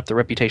have given up the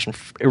reputation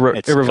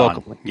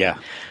irrevocably. Gone. Yeah.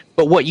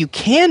 But what you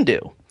can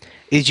do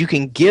is you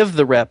can give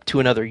the rep to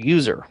another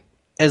user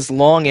as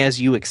long as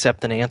you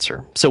accept an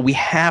answer. So we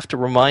have to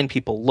remind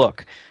people,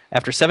 look,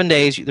 after 7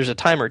 days, there's a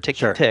timer, tick,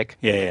 Sure. tick.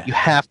 Yeah. You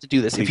have to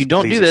do this. Please- if you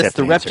don't please do this, accept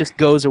the the rep answer. just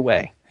goes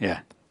away. Yeah.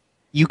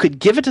 You could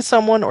give it to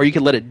someone, or you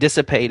could let it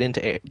dissipate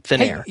into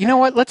thin air. You know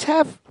what? Let's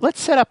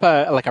set up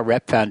a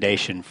rep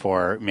foundation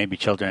for maybe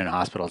children in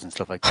hospitals and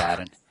stuff like that,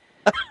 and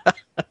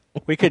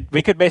we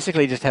could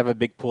basically just have a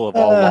big pool of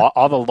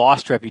all the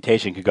lost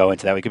reputation could go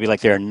into that. We could be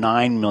like, there are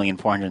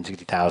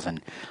 9,460,000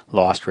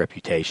 lost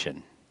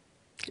reputation.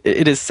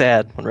 It is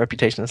sad when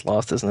reputation is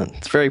lost, isn't it?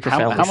 It's very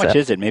profoundly How much sad.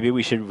 is it? Maybe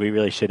we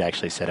really should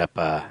actually set up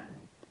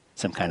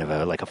some kind of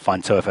a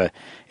fund. So if a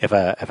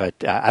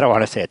I don't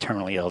want to say a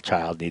terminally ill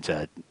child needs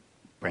a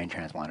brain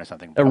transplant or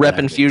something. A rep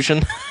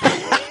infusion.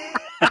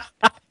 I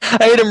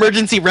had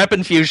emergency rep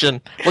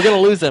infusion. We're going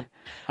to lose him.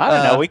 I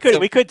don't know. We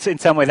could in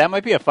some way. That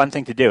might be a fun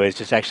thing to do. Is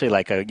just actually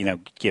like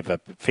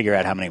figure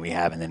out how many we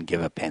have and then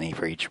give a penny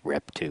for each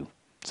rep to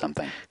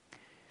something.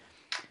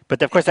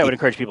 But of course, that would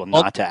encourage people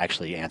not to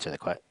actually answer the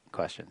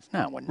questions.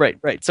 No, it wouldn't.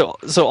 Right. So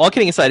all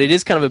kidding aside, it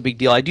is kind of a big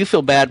deal. I do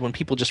feel bad when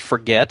people just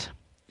forget.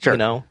 Sure. You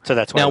know? So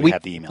that's why we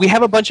have the email. We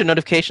have a bunch of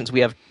notifications.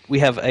 We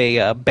have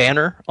a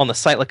banner on the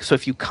site. Like, so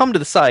if you come to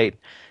the site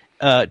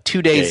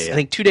 2 days, I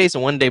think 2 days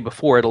and 1 day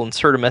before, it'll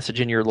insert a message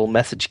in your little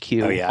message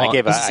queue. Oh yeah, I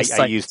gave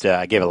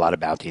a lot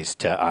of bounties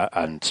to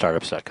on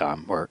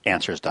startups.com or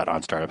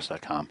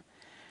answers.onstartups.com.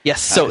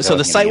 Yes, so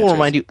the site will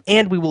remind you,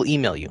 and we will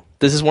email you.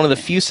 This is one of the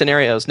few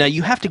scenarios. Now,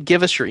 you have to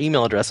give us your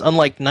email address.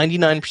 Unlike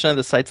 99% of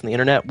the sites on the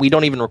internet, we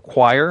don't even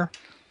require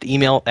the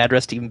email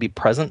address to even be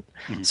present.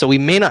 Mm-hmm. So we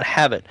may not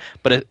have it,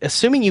 but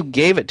assuming you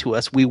gave it to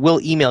us, we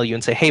will email you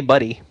and say, hey,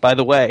 buddy, by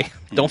the way,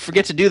 don't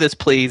forget to do this,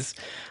 please.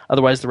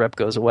 Otherwise, the rep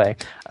goes away.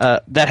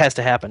 That has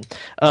to happen.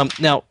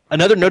 Now,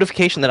 another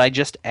notification that I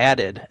just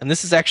added, and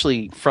this is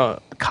actually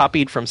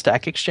copied from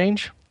Stack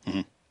Exchange.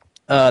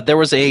 Mm-hmm. There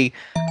was a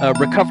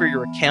recover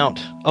your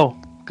account. Oh,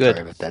 good.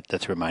 Sorry about that.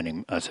 That's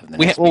reminding us of the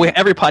next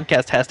every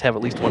podcast has to have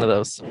at least one of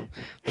those.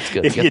 That's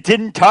good. If you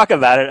didn't talk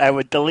about it, I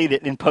would delete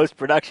it in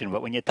post-production.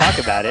 But when you talk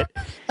about it,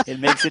 it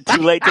makes it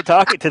too late to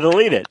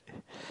delete it.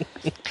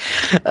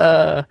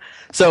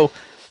 So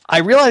I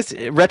realized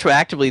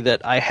retroactively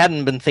that I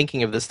hadn't been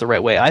thinking of this the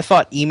right way. I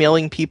thought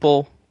emailing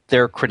people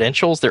their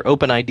credentials, their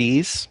open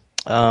IDs,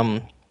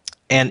 and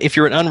if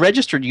you're an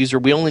unregistered user,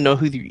 we only know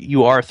who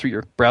you are through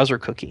your browser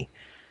cookie.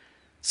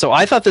 So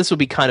I thought this would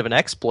be kind of an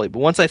exploit, but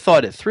once I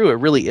thought it through, it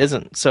really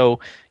isn't. So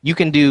you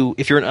can do,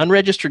 if you're an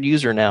unregistered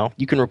user now,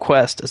 you can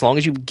request, as long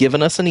as you've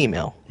given us an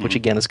email, which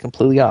again is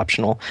completely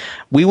optional,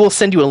 we will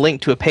send you a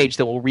link to a page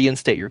that will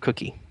reinstate your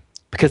cookie.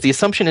 Because the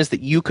assumption is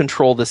that you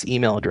control this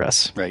email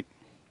address. Right.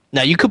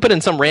 Now, you could put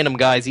in some random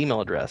guy's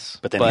email address.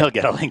 But then he'll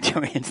get a link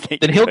to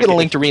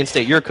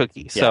reinstate your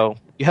cookie. So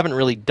you haven't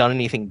really done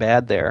anything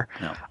bad there.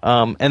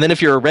 No. And then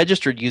if you're a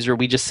registered user,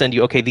 we just send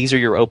you, okay, these are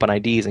your open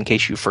IDs in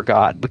case you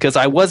forgot. Because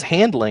I was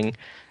handling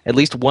at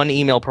least one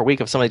email per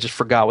week if somebody just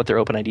forgot what their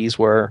open IDs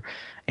were.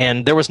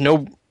 And there was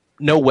no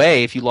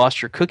way, if you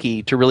lost your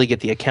cookie, to really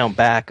get the account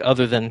back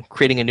other than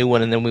creating a new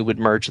one, and then we would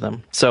merge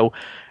them. So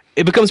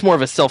it becomes more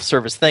of a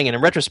self-service thing, and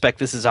in retrospect,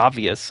 this is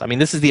obvious. I mean,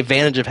 this is the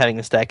advantage of having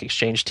the Stack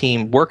Exchange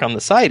team work on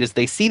the site, is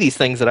they see these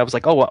things that I was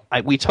like, oh, well,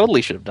 we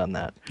totally should have done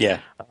that. Yeah.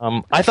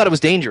 I thought it was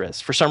dangerous.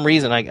 For some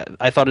reason,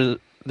 I thought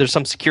there's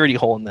some security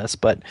hole in this,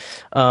 but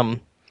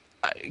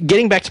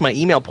getting back to my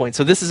email point,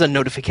 so this is a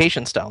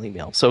notification-style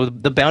email. So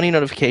the bounty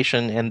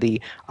notification and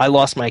the I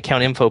lost my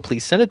account info,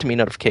 please send it to me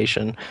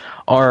notification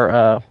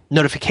are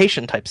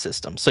notification-type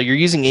systems. So you're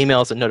using email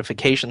as a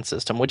notification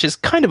system, which is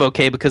kind of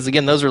okay because,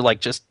 again, those are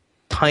like just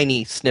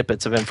tiny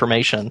snippets of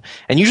information,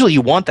 and usually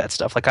you want that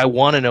stuff. Like, I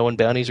want to know when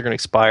bounties are going to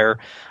expire.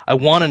 I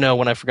want to know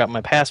when I forgot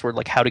my password,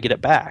 like how to get it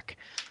back,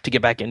 to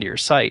get back into your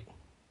site.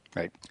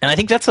 Right. And I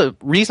think that's a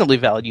reasonably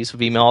valid use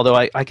of email, although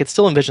I could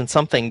still envision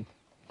something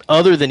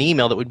other than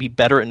email that would be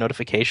better at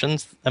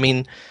notifications. I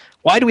mean,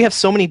 why do we have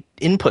so many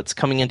inputs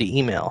coming into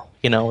email?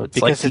 You know,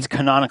 because it's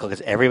canonical,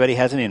 because everybody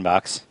has an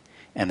inbox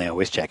and they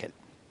always check it.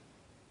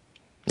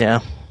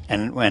 Yeah.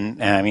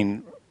 And I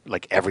mean,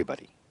 like,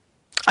 everybody.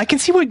 I can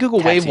see why Google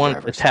Wave wanted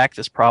to attack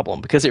this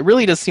problem, because it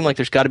really does seem like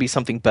there's got to be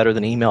something better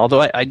than email,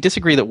 although I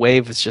disagree that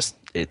Wave is just...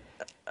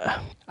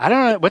 I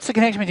don't know. What's the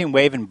connection between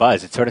Wave and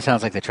Buzz? It sort of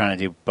sounds like they're trying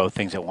to do both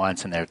things at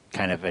once, and they're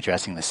kind of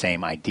addressing the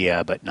same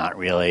idea, but not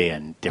really,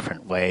 in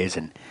different ways.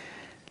 And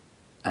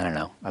I don't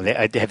know.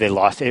 Have they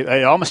lost...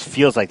 It almost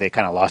feels like they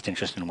kind of lost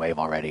interest in Wave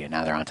already, and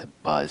now they're on to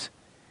Buzz.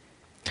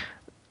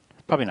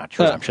 Probably not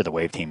true. I'm sure the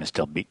Wave team is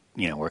still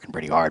working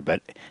pretty hard,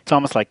 but it's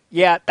almost like,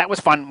 yeah, that was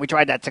fun. We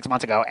tried that 6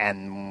 months ago,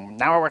 and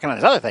now we're working on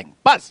this other thing.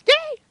 Buzz!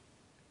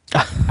 Yay!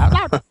 Out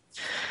loud.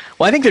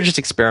 Well, I think they're just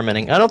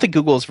experimenting. I don't think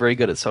Google is very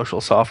good at social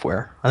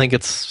software. I think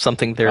it's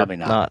something they're Probably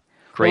not.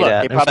 great Well, look,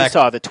 at. they In probably fact,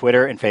 saw that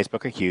Twitter and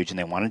Facebook are huge, and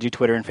they want to do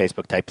Twitter and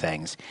Facebook type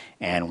things,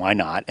 and why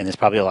not? And there's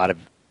probably a lot of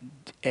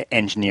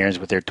engineers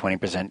with their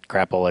 20%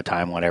 crapola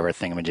time, whatever,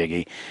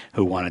 thingamajiggy,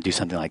 who want to do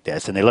something like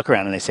this. And they look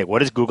around and they say, what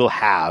does Google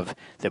have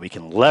that we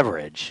can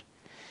leverage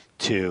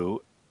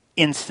to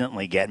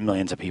instantly get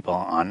millions of people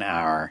on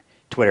our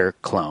Twitter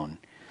clone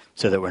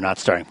so that we're not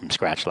starting from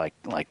scratch like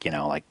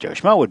Joe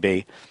Schmo would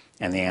be?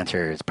 And the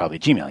answer is probably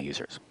Gmail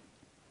users.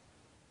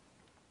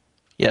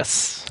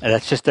 yes. And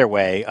that's just their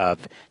way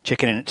of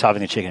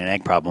solving the chicken and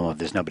egg problem of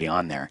there's nobody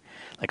on there.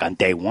 Like on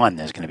day one,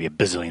 there's going to be a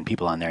bazillion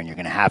people on there, and you're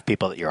going to have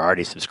people that you're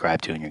already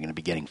subscribed to, and you're going to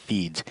be getting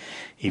feeds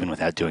even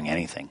without doing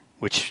anything,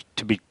 which,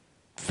 to be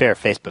fair,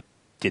 Facebook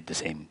did the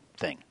same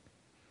thing.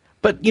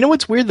 But you know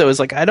what's weird, though, is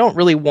like I don't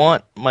really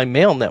want my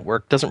mail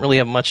network doesn't really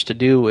have much to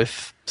do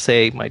with,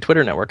 say, my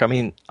Twitter network. I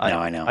mean,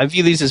 I know. I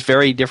view these as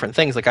very different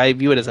things. Like I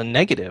view it as a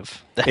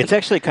negative. It's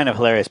actually kind of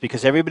hilarious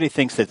because everybody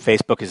thinks that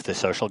Facebook is the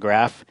social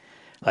graph.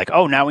 Like,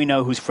 oh, now we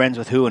know who's friends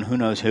with who and who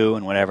knows who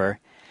and whatever.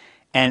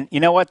 And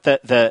you know what?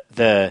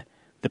 The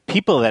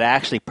people that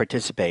actually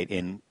participate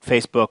in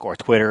Facebook or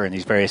Twitter and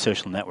these various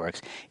social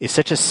networks is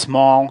such a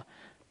small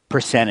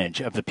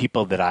percentage of the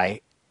people that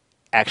I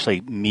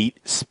actually meet,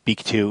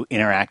 speak to,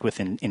 interact with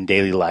in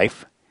daily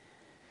life.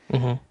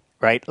 Mm-hmm.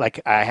 Right? Like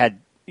I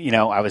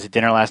was at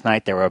dinner last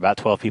night. There were about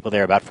 12 people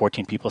there. About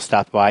 14 people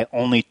stopped by.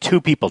 Only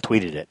 2 people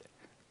tweeted it.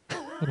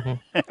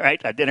 Mm-hmm.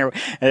 Right? At dinner.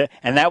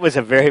 And that was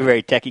a very,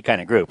 very techie kind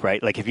of group,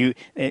 right? Like if you,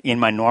 in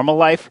my normal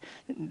life,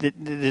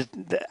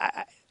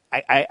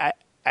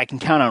 I can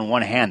count on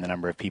one hand the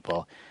number of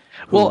people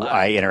who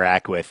I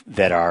interact with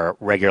that are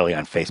regularly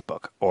on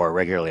Facebook or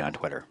regularly on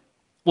Twitter.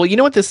 Well, you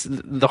know what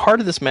the heart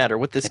of this matter,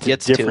 what this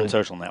gets to, different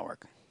social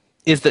network.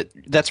 Is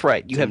that's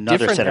right. You have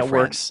different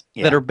networks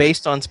that are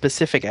based on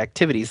specific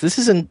activities. This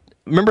isn't.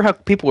 Remember how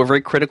people were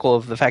very critical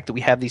of the fact that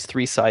we have these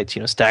 3 sites,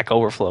 Stack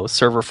Overflow,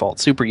 Server Fault,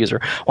 Super User.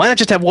 Why not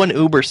just have one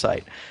Uber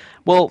site?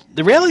 Well,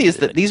 the reality is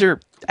that these are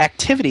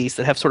activities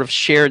that have sort of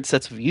shared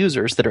sets of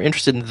users that are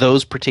interested in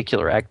those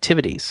particular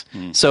activities.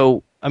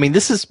 So, I mean,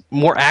 this is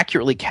more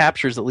accurately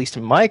captures, at least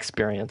in my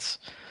experience,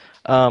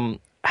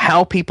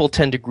 how people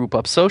tend to group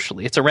up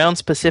socially. It's around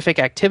specific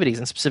activities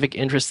and specific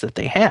interests that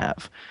they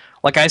have.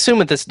 Like, I assume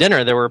at this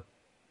dinner there were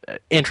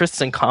interests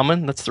in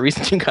common. That's the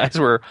reason you guys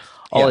were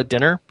all at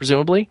dinner,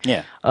 presumably.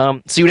 Yeah.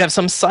 So you would have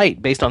some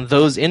site based on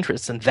those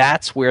interests, and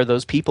that's where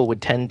those people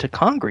would tend to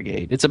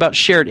congregate. It's about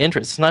shared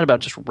interests. It's not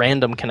about just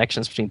random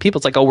connections between people.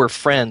 It's like, oh, we're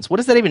friends. What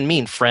does that even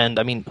mean, friend?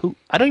 I mean,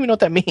 I don't even know what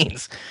that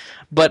means.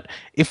 But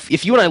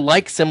if you and I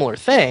like similar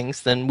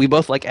things, then we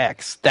both like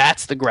X.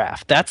 That's the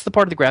graph. That's the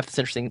part of the graph that's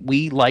interesting.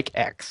 We like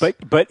X.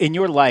 But in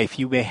your life,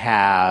 you may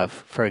have,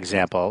 for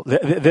example,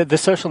 the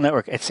social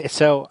network. It's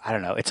so, I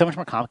don't know. It's so much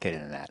more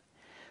complicated than that.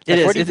 It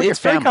is. It's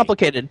very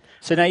complicated.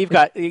 So now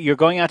you're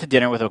going out to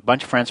dinner with a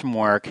bunch of friends from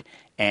work,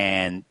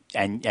 and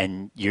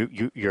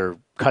your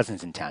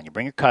cousin's in town. You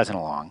bring your cousin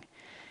along,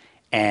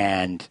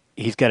 and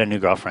he's got a new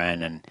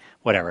girlfriend and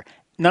whatever.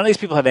 None of these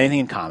people have anything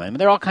in common, but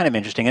they're all kind of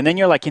interesting. And then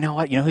you're like, you know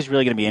what? You know who's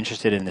really going to be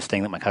interested in this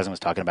thing that my cousin was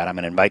talking about? I'm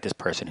going to invite this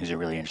person who's a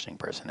really interesting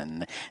person.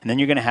 And then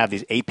you're going to have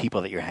these 8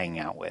 people that you're hanging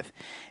out with.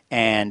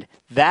 And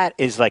that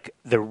is like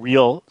the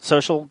real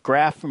social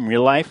graph from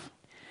real life.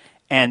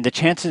 And the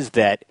chances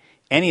that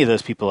any of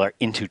those people are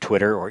into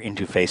Twitter or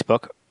into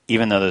Facebook,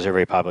 even though those are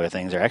very popular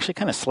things, are actually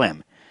kind of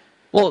slim.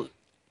 Well,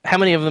 how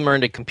many of them are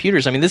into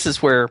computers? I mean, this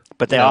is where...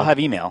 But they all have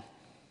email.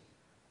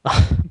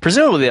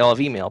 Presumably they all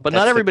have email, but That's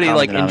not everybody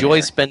enjoys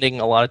enjoys spending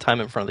a lot of time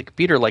in front of the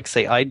computer like,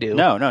 say, I do.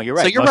 No, you're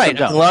right. So you're right.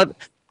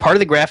 Part of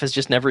the graph is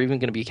just never even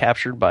going to be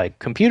captured by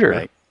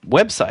computer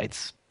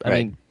websites. I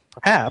mean,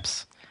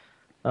 perhaps.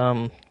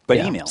 But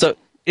email. So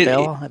they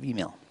all have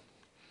email.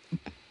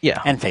 Yeah.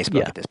 And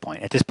Facebook at this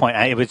point. At this point,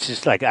 it was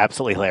just like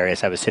absolutely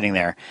hilarious. I was sitting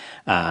there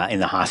in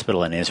the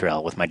hospital in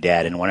Israel with my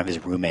dad, and one of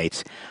his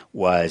roommates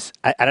was,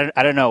 I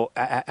don't know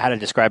how to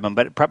describe him,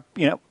 but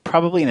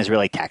probably an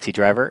Israeli taxi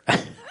driver.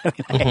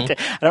 I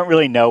don't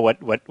really know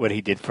what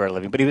he did for a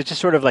living, but he was just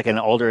sort of like an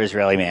older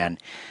Israeli man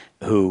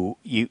who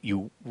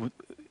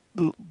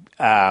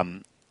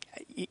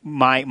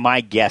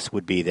my guess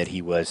would be that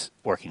he was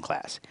working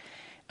class.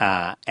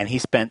 And he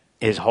spent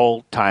his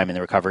whole time in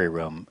the recovery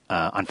room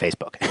on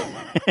Facebook.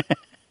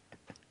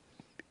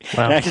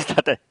 Wow. And I just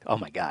thought that, oh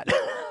my God,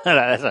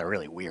 that's not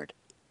really weird.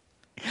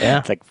 Yeah.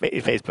 It's like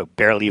Facebook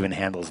barely even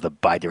handles the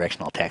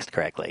bidirectional text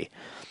correctly.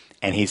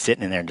 And he's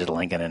sitting in there just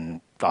linking and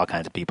all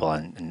kinds of people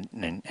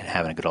and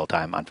having a good old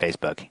time on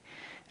Facebook.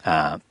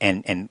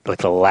 And like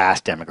the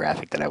last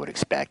demographic that I would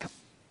expect.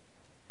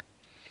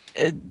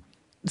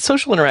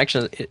 Social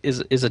interaction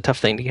is a tough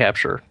thing to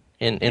capture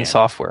in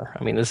software.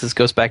 I mean, this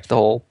goes back to the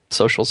whole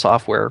social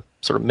software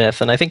sort of myth.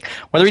 And I think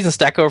one of the reasons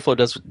Stack Overflow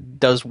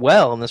does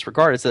well in this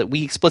regard is that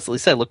we explicitly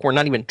said, look, we're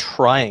not even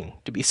trying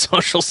to be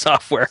social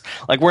software.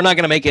 Like, we're not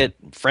going to make it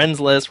friends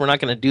list. We're not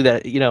going to do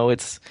that.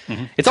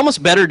 It's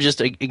almost better just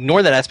to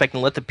ignore that aspect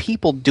and let the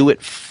people do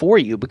it for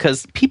you,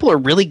 because people are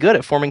really good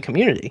at forming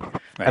community.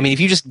 Right. I mean, if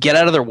you just get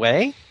out of their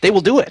way, they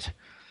will do it.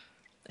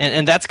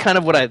 And that's kind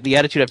of the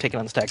attitude I've taken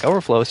on Stack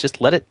Overflow is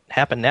just let it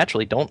happen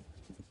naturally. Don't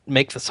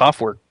make the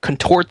software,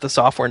 contort the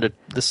software into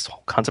this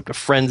whole concept of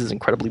friends is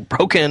incredibly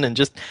broken, and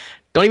just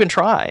don't even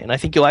try. And I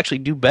think you'll actually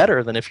do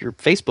better than if you're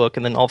Facebook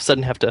and then all of a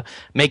sudden have to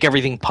make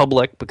everything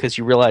public because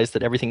you realize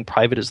that everything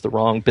private is the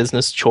wrong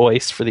business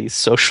choice for these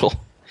social.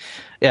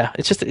 Yeah,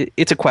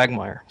 it's a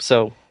quagmire.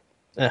 So,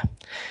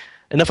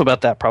 enough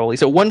about that probably.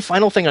 So one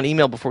final thing on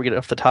email before we get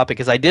off the topic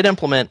is I did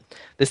implement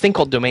this thing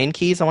called domain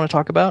keys I want to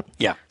talk about.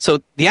 Yeah.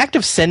 So the act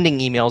of sending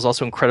email is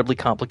also incredibly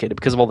complicated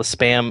because of all the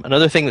spam.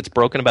 Another thing that's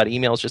broken about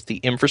email is just the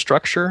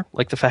infrastructure,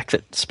 like the fact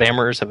that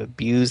spammers have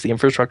abused the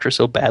infrastructure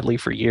so badly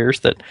for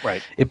years that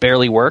it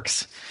barely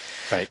works.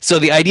 Right. So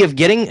the idea of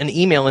getting an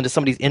email into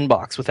somebody's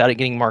inbox without it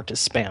getting marked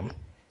as spam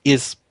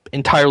is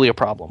entirely a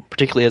problem,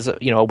 particularly as a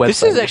website.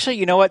 This is actually,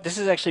 you know what? This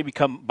has actually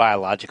become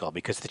biological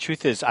because the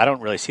truth is I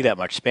don't really see that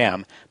much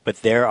spam,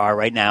 but there are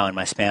right now in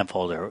my spam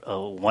folder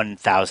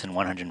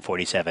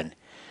 1,147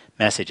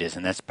 messages,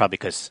 and that's probably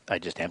because I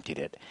just emptied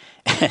it.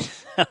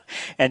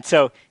 And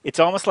so it's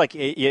almost like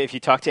if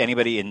you talk to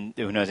anybody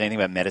who knows anything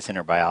about medicine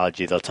or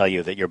biology, they'll tell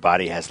you that your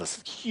body has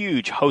this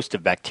huge host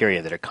of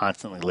bacteria that are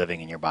constantly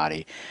living in your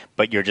body,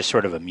 but you're just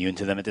sort of immune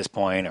to them at this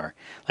point. Or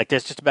like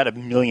there's just about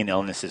 1 million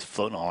illnesses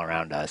floating all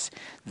around us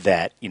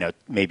that,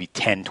 maybe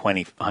 10,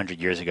 20, 100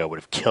 years ago would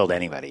have killed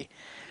anybody.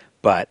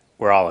 But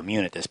we're all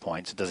immune at this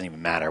point, so it doesn't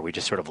even matter. We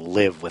just sort of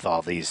live with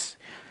all these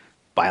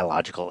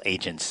biological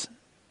agents,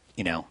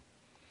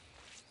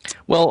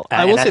 Well,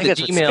 I will say think that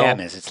that's Gmail. what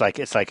spam is. It's like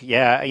it's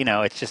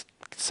just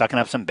sucking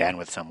up some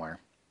bandwidth somewhere.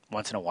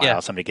 Once in a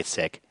while, somebody gets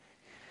sick.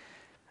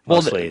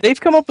 Well, they've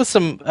come up with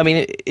some. I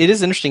mean, it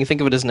is interesting to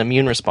think of it as an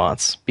immune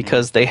response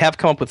because they have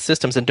come up with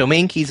systems, and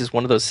domain keys is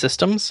one of those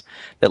systems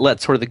that let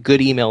sort of the good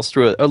emails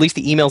through, or at least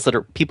the emails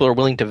that people are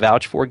willing to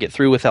vouch for, get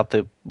through without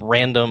the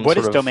random. What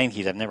is domain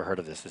keys? I've never heard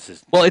of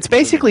this. It's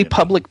basically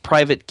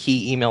public-private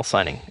key email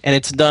signing, and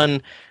it's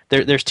done.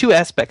 There's two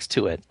aspects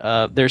to it.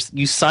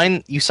 You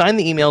sign the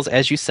emails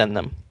as you send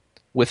them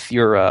with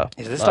your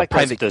is this like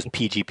private those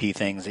PGP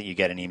things that you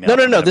get in email?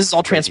 No. This is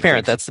all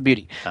transparent. That's the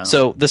beauty. Oh.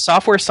 So the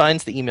software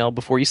signs the email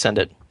before you send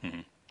it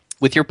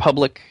with your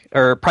public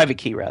or private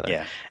key rather.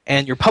 Yeah.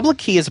 And your public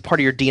key is a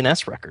part of your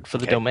DNS record for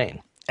the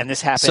domain. And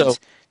this happens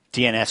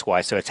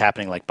DNS-wise, so it's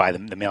happening like by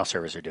the mail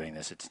servers are doing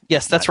this.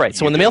 Yes, that's right.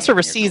 So when the mail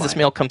server sees this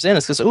mail comes in,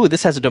 it says, "Oh,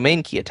 this has a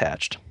domain key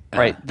attached."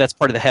 Right. That's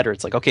part of the header.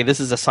 It's like, okay, this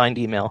is a signed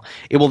email.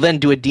 It will then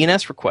do a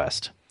DNS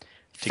request,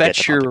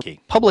 fetch your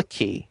public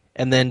key,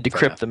 and then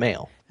decrypt the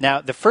mail. Now,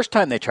 the first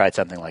time they tried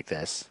something like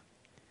this,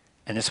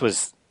 and this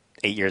was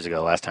 8 years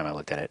ago, last time I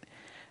looked at it,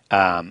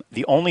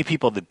 the only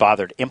people that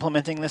bothered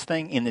implementing this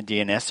thing in the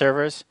DNS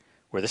servers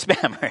were the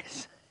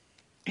spammers.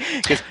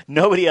 Because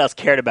nobody else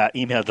cared about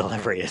email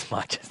delivery as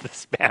much as the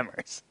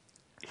spammers.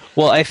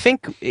 Well, I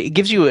think it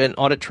gives you an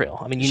audit trail.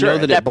 I mean, you know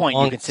that at that point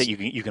you can say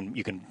you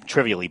can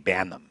trivially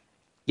ban them.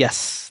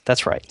 Yes,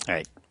 that's right. All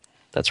right.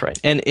 That's right.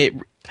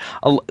 And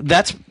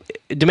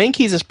domain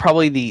keys is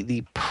probably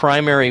the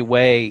primary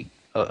way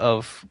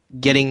of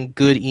getting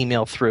good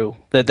email through.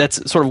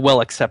 That's sort of well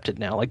accepted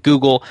now. Like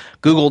Google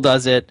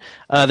does it.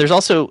 There's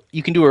also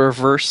you can do a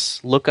reverse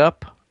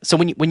lookup. So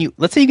when you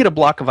let's say you get a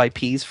block of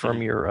IPs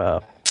from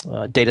your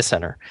data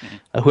center,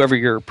 whoever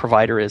your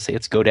provider is, say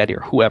it's GoDaddy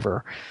or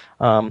whoever,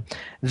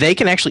 they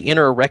can actually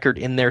enter a record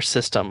in their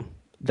system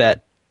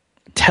that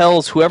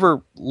tells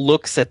whoever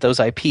looks at those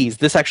IPs,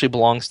 this actually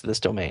belongs to this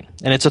domain.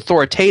 And it's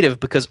authoritative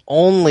because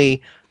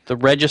only the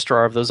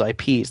registrar of those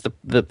IPs,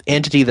 the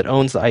entity that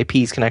owns the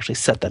IPs, can actually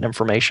set that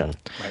information.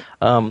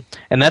 Right.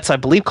 And that's, I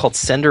believe, called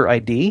Sender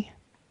ID.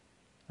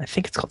 I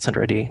think it's called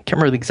Sender ID. Can't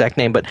remember the exact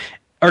name,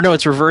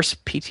 it's reverse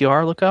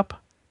PTR lookup.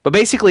 But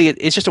basically,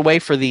 it's just a way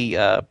for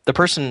the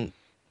person,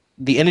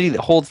 the entity that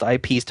holds the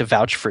IPs, to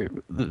vouch for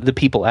the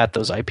people at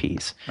those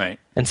IPs. Right.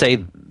 And say,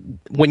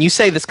 when you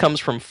say this comes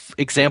from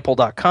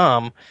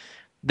example.com,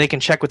 they can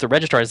check with the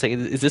registrar and say,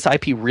 is this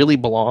IP really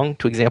belong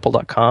to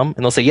example.com?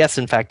 And they'll say, yes,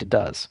 in fact, it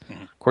does.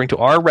 According to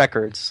our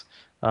records,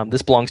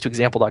 this belongs to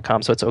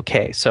example.com, so it's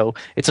okay. So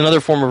it's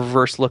another form of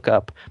reverse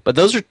lookup. But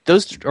those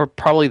are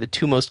probably the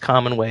two most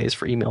common ways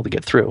for email to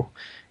get through,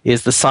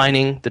 is the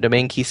signing, the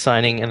domain key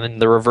signing, and then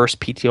the reverse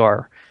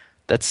PTR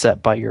that's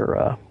set by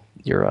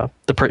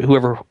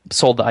whoever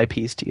sold the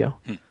IPs to you.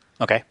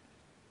 Okay.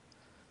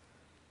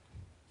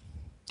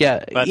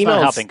 Yeah, but it's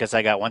not helping because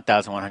I got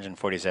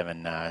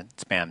 1,147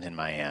 spams in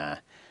my.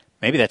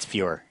 Maybe that's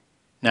fewer.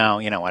 No,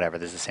 whatever.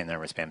 This is the same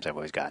number of spams I've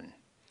always gotten.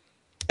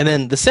 And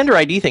then the sender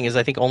ID thing is,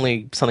 I think,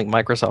 only something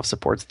Microsoft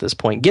supports at this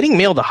point. Getting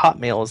mail to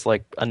Hotmail is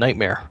like a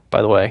nightmare,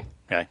 by the way.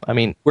 Okay. I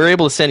mean, we're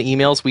able to send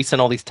emails. We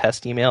send all these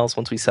test emails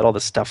once we set all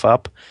this stuff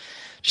up,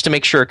 just to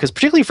make sure, because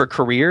particularly for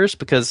careers,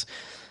 because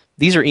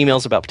these are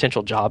emails about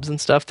potential jobs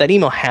and stuff, that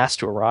email has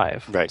to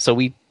arrive. Right. So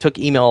we took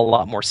email a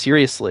lot more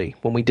seriously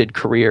when we did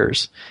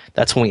careers.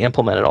 That's when we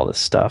implemented all this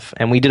stuff.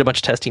 And we did a bunch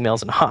of test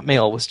emails, and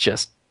Hotmail was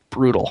just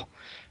brutal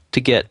to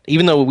get.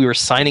 Even though we were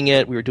signing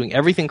it, we were doing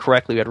everything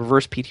correctly, we had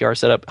reverse PTR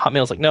set up,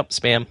 Hotmail's like, nope,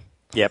 spam.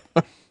 Yep.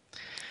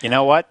 You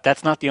know what?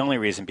 That's not the only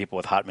reason people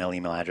with Hotmail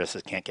email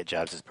addresses can't get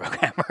jobs as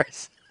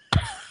programmers.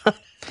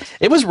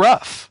 It was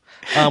rough.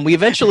 We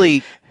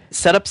eventually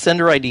set up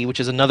Sender ID, which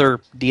is another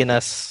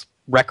DNS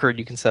record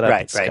you can set up.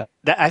 Right.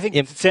 I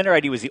think Sender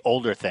ID was the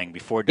older thing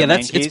before Yeah, domain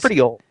keys. it's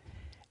pretty old.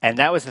 And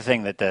that was the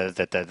thing that the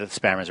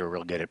spammers were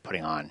real good at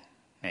putting on.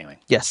 Anyway.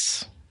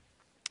 Yes.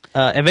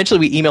 Eventually,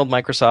 we emailed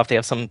Microsoft. They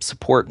have some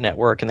support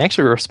network, and they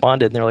actually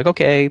responded. And they're like,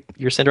 "Okay,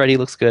 your Sender ID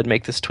looks good.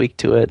 Make this tweak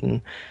to it."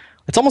 And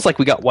it's almost like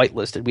we got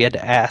whitelisted. We had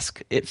to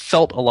ask. It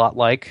felt a lot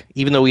like,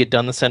 even though we had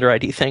done the Sender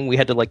ID thing, we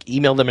had to like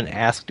email them and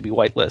ask to be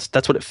whitelisted.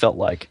 That's what it felt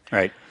like.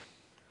 Right.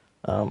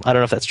 I don't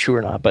know if that's true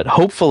or not, but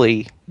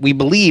hopefully, we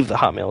believe the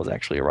Hotmail is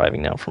actually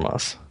arriving now from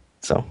us.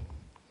 So,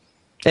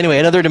 anyway,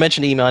 another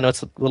dimension to email. I know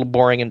it's a little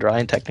boring and dry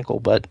and technical,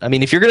 but I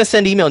mean, if you're going to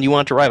send email and you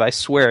want it to arrive, I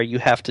swear you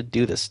have to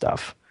do this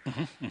stuff.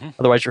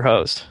 Otherwise, you're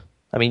hosed.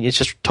 I mean, it's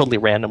just totally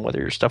random whether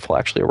your stuff will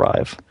actually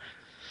arrive.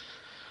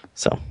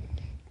 So,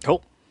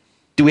 cool.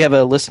 Do we have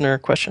a listener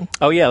question?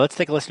 Oh yeah, let's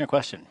take a listener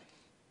question.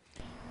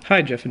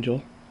 Hi, Jeff and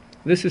Joel.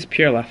 This is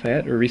Pierre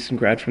Lafayette, a recent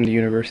grad from the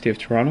University of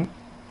Toronto.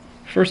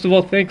 First of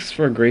all, thanks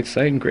for a great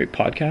site and great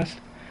podcast.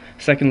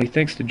 Secondly,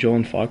 thanks to Joel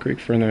and Fog Creek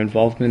for their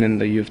involvement in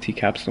the U of T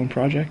capstone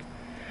project.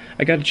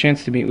 I got a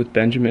chance to meet with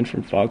Benjamin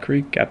from Fog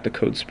Creek at the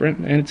Code Sprint,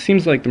 and it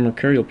seems like the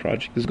Mercurial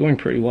project is going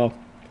pretty well.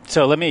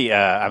 So let me,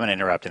 I'm going to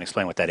interrupt and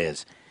explain what that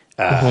is.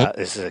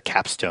 This is a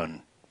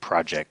capstone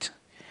project,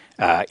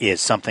 is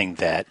something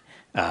that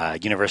a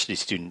university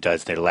student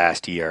does their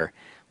last year,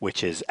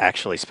 which is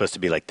actually supposed to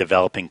be like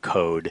developing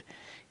code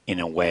in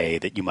a way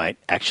that you might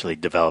actually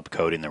develop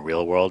code in the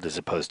real world as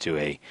opposed to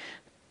a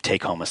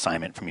take-home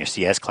assignment from your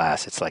CS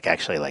class. It's like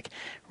actually like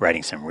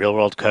writing some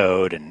real-world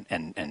code and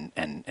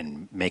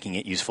making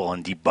it useful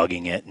and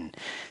debugging it and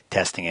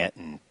testing it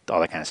and all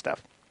that kind of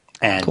stuff.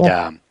 And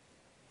cool.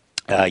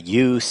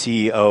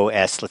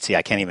 UCOS, let's see,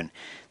 I can't even,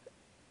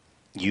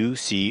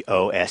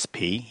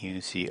 UCOSP,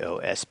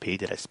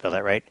 did I spell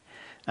that right?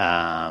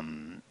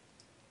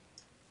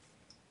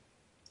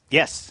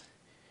 Yes,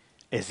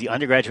 is the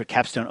undergraduate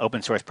capstone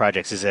open source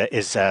projects, is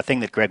a thing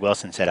that Greg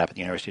Wilson set up at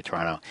the University of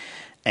Toronto.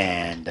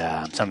 And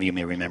some of you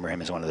may remember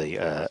him as one of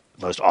the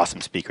most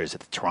awesome speakers at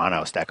the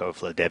Toronto Stack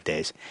Overflow Dev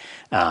Days.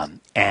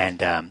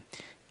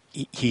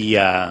 He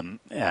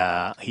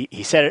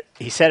set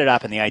it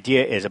up, and the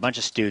idea is a bunch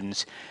of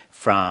students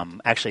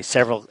from actually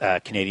several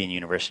Canadian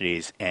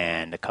universities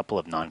and a couple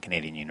of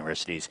non-Canadian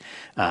universities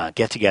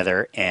get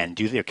together and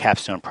do their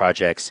capstone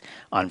projects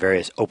on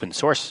various open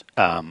source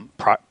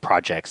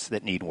projects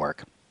that need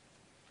work,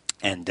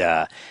 and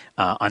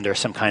under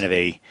some kind of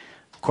a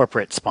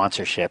corporate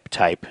sponsorship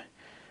type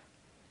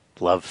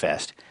love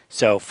fest.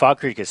 So Fog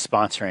Creek is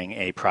sponsoring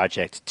a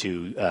project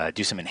to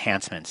do some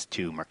enhancements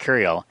to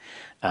Mercurial.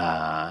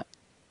 So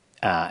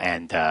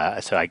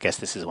I guess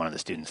this is one of the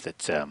students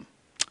that's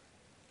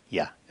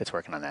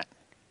working on that.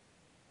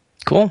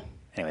 Cool.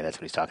 Anyway, that's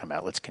what he's talking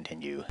about. Let's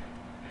continue.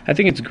 I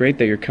think it's great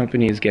that your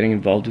company is getting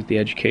involved with the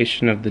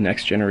education of the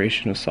next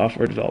generation of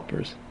software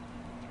developers.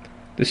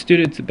 The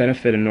students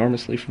benefit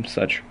enormously from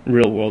such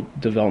real-world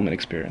development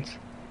experience.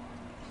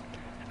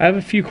 I have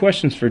a few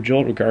questions for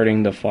Joel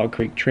regarding the Fog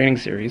Creek training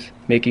series,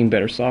 Making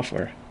Better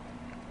Software.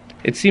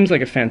 It seems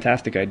like a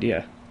fantastic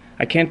idea.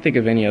 I can't think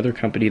of any other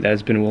company that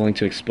has been willing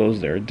to expose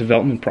their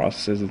development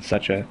processes in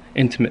such an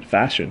intimate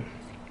fashion.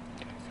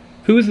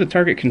 Who is the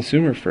target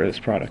consumer for this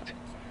product?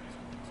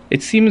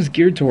 It seems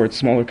geared towards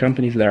smaller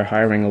companies that are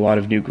hiring a lot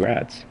of new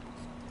grads.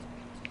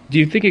 Do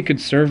you think it could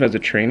serve as a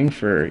training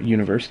for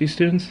university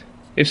students?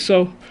 If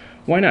so,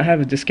 why not have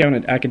a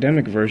discounted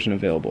academic version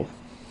available?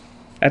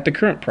 At the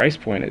current price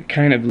point, it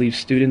kind of leaves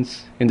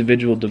students,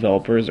 individual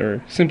developers,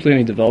 or simply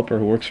any developer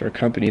who works for a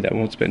company that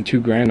won't spend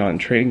 $2,000 on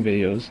training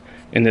videos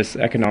in this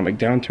economic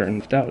downturn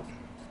left out.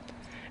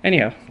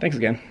 Anyhow, thanks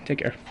again. Take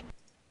care.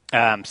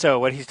 So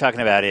what he's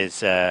talking about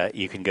is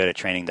you can go to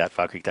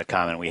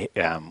training.fogcreek.com, and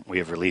we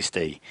have released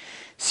a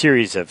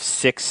series of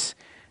 6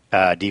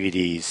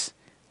 DVDs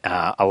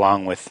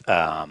along with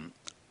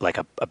like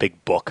a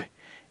big book.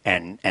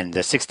 And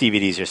the 6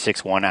 DVDs are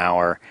 6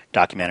 one-hour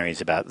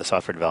documentaries about the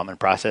software development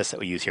process that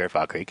we use here at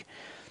Fog Creek.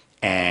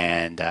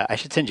 And I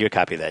should send you a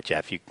copy of that,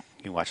 Jeff. You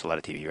watch a lot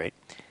of TV, right?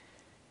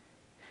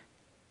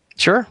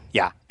 Sure.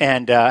 Yeah.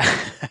 And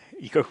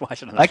you go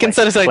watch it on the I can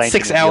set aside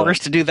 6 hours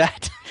to do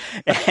that.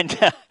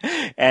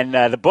 and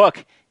the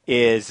book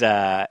is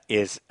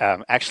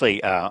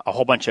actually a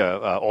whole bunch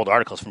of old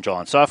articles from Joel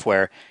on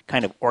Software,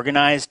 kind of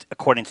organized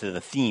according to the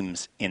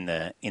themes in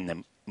the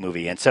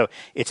movie. And so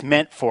it's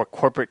meant for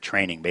corporate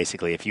training,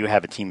 basically. If you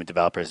have a team of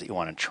developers that you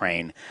want to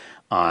train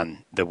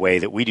on the way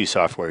that we do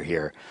software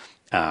here,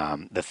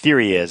 the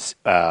theory is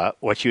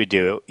what you would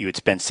do, you would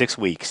spend 6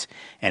 weeks,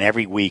 and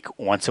every week,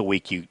 once a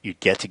week, you'd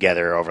get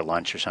together over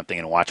lunch or something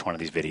and watch one of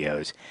these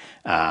videos.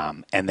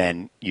 And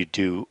then you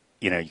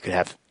could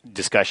have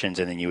discussions,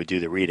 and then you would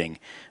do the reading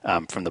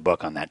from the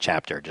book on that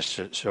chapter,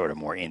 just sort of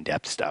more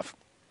in-depth stuff.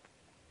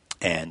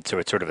 And so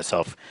it's sort of a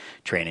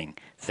self-training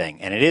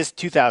thing. And it is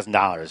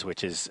 $2,000,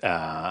 which is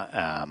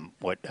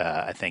what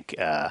I think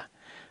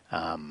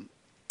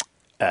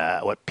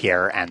what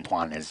Pierre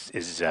Antoine is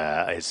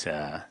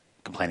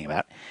complaining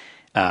about.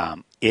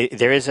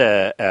 There is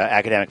a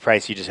academic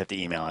price. You just have to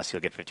email us.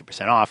 You'll get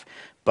 50% off.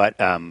 But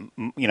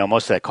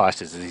most of that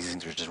cost is these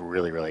things are just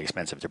really, really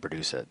expensive to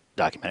produce a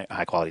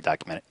high quality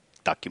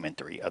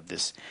documentary of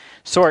this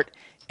sort.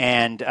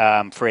 And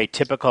for a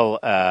typical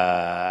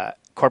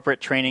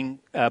corporate training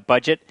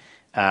budget,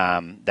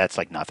 that's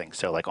like nothing.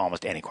 So like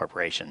almost any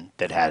corporation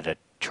that had a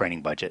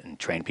training budget and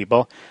trained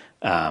people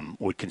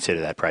would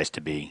consider that price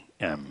to be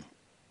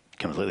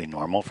completely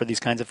normal for these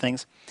kinds of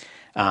things.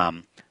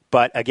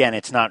 But again,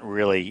 it's not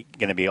really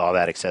going to be all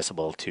that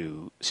accessible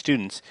to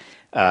students.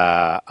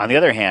 On the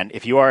other hand,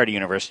 if you are at a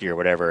university or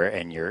whatever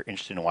and you're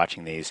interested in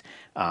watching these,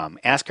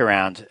 ask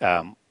around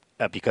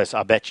because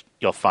I'll bet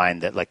you'll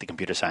find that like the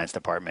computer science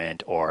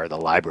department or the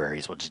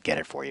libraries will just get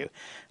it for you.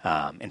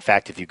 In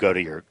fact, if you go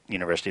to your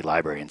university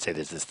library and say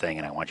there's this thing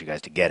and I want you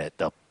guys to get it,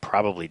 they'll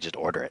probably just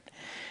order it.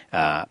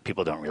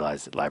 People don't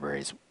realize that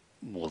libraries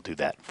will do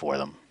that for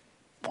them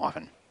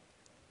often.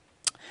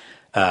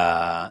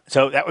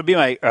 So that would be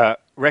my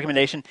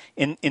recommendation.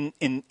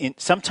 In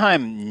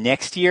sometime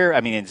next year, I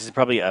mean, this is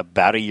probably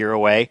about a year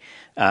away.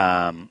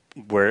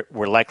 We're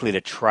likely to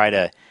try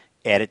to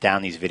edit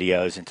down these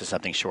videos into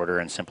something shorter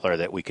and simpler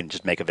that we can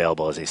just make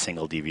available as a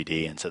single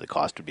DVD, and so the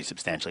cost would be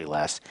substantially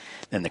less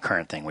than the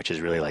current thing, which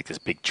is really like this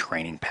big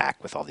training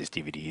pack with all these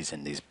DVDs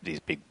and these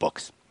big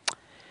books.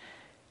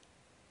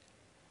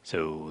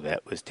 So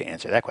that was to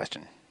answer that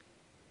question.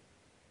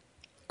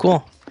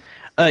 Cool.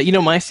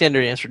 My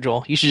standard answer,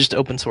 Joel, you should just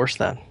open source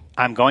that.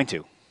 I'm going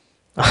to.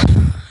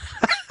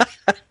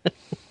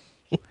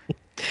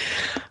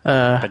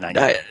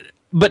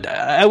 But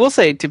I will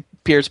say to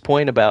Pierre's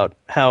point about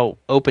how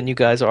open you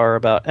guys are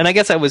about, and I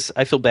guess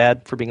I feel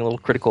bad for being a little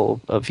critical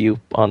of you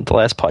on the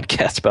last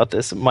podcast about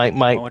this, my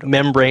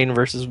membrane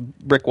versus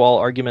brick wall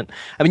argument.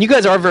 I mean, you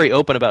guys are very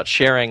open about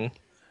sharing,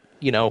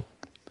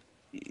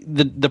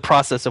 the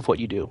process of what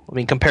you do. I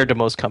mean, compared to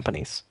most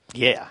companies.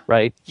 Yeah.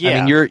 Right? Yeah.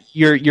 I mean,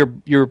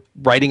 you're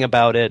writing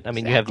about it. I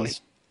mean, You have these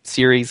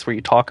series where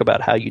you talk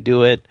about how you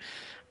do it.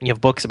 And you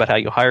have books about how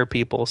you hire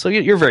people. So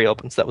you're very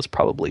open. So that was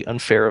probably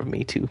unfair of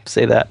me to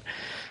say that.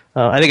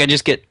 I think I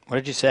just get. What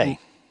did you say?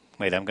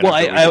 Wait, I'm going to.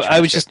 Well, I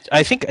was just.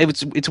 I think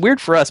it's weird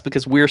for us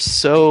because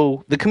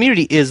the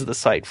community is the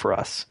site for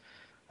us.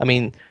 I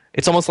mean,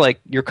 it's almost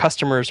like your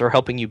customers are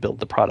helping you build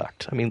the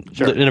product. I mean,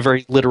 sure. In a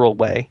very literal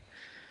way.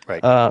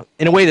 Right.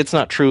 In a way that's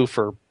not true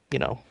for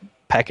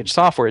packaged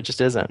software. It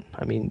just isn't.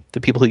 I mean, the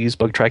people who use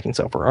bug tracking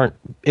software aren't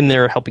in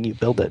there helping you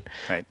build it.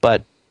 Right.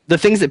 But the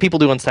things that people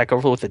do on Stack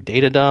Overflow with the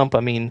data dump, I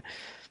mean,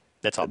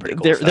 that's all pretty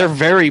cool. They're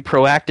very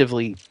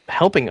proactively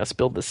helping us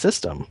build the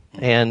system,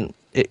 and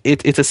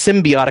it's a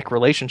symbiotic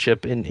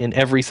relationship in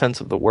every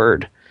sense of the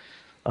word.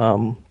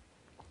 So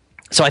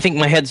I think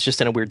my head's just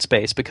in a weird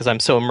space because I'm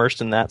so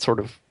immersed in that sort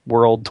of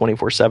world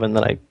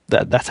 24/7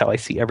 that's how I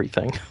see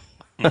everything.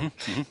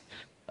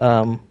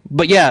 Mm-hmm.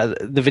 But yeah,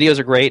 the videos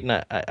are great,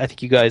 and I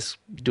think you guys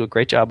do a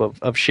great job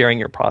of sharing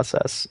your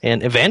process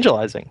and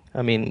evangelizing.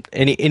 I mean,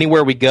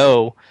 anywhere we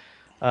go,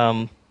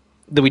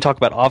 that we talk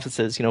about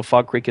offices,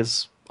 Fog Creek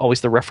is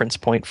always the reference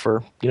point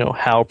for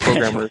how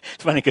programmers.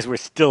 It's funny because we're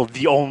still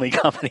the only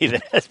company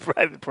that has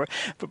private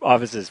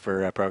offices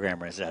for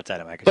programmers outside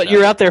of Microsoft. But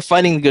you're out there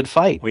fighting the good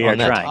fight. We are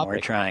trying. We're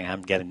trying.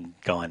 I'm getting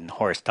going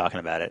hoarse talking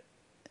about it.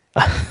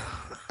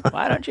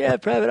 Why don't you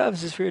have private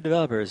offices for your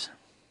developers?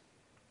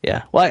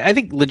 Yeah, well, I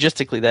think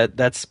logistically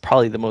that's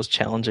probably the most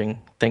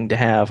challenging thing to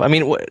have. I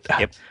mean,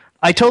 Yep.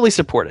 I totally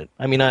support it.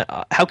 I mean,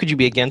 how could you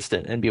be against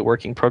it and be a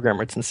working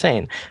programmer? It's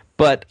insane.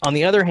 But on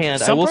the other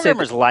hand, I will say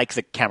programmers like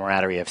the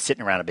camaraderie of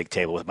sitting around a big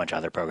table with a bunch of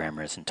other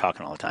programmers and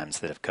talking all the time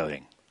instead of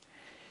coding.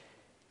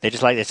 They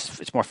just like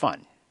it's more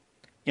fun.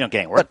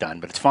 Getting work done,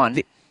 but it's fun.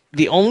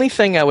 The only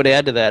thing I would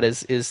add to that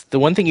is the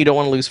one thing you don't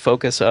want to lose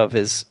focus of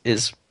is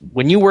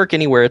when you work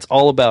anywhere, it's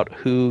all about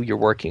who you're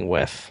working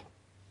with.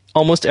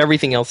 Almost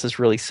everything else is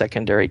really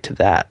secondary to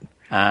that.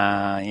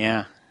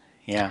 Yeah.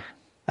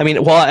 I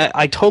mean, while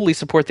I totally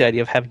support the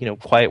idea of having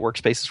quiet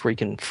workspaces where you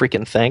can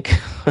freaking think.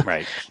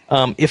 Right.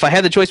 If I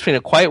had the choice between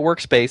a quiet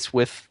workspace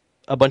with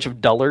a bunch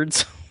of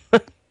dullards,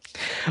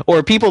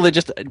 or people that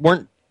just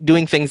weren't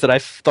doing things that I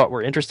thought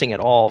were interesting at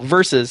all,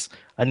 versus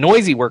a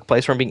noisy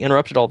workplace where I'm being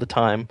interrupted all the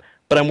time,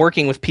 but I'm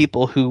working with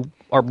people who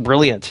are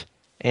brilliant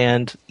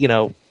and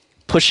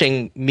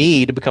pushing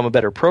me to become a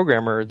better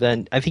programmer,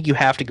 then I think you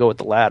have to go with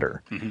the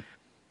latter.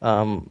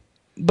 Mm-hmm.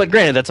 But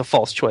granted, that's a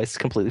false choice,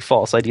 completely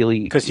false.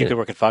 Ideally, because you could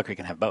work at Fog Creek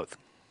and have both.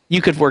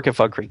 You could work at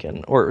Fog Creek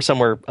or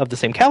somewhere of the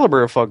same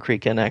caliber of Fog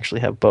Creek and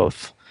actually have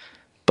both.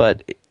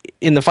 But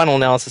in the final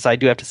analysis, I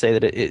do have to say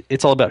that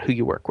it's all about who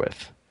you work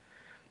with.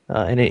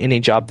 In any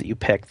job that you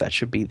pick, that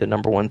should be the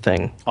number one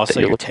thing. Also,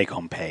 your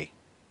take-home pay.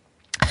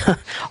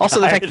 Also,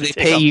 the fact that they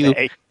pay you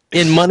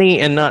in money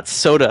and not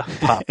soda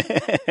pop.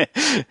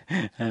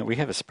 We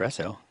have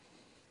espresso.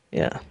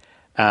 Yeah.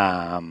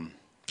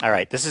 All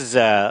right. This is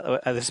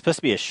supposed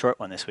to be a short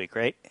one this week,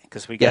 right?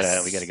 Because we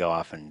gotta go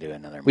off and do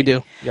another. We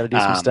do. We got to do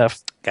some stuff.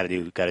 Got to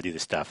do the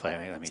stuff.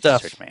 Let me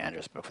just search my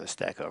address book for the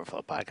Stack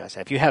Overflow podcast.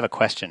 If you have a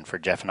question for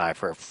Jeff and I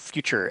for a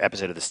future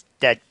episode of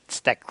the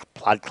Stack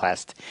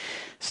Podcast,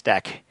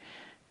 Stack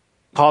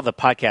call the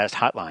podcast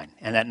hotline.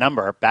 And that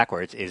number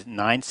backwards is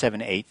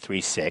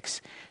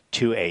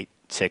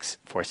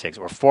 978-36-28646,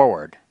 or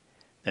forward.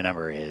 The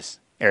number is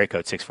area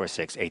code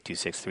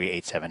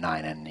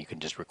 646-826-3879, and you can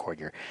just record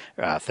your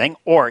thing.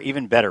 Or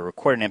even better,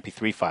 record an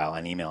MP3 file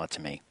and email it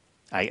to me.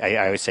 I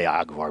always say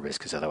Ogg Vorbis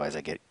because otherwise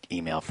I get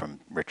email from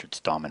Richard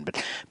Stallman,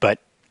 but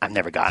I've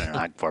never gotten an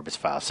Ogg Vorbis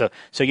file. So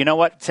you know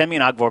what? Send me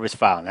an Ogg Vorbis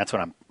file, and that's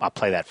what I'll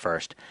play that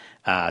first.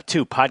 2,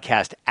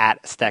 podcast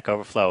at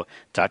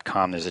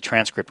stackoverflow.com. There's a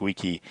transcript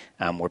wiki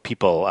where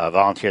people,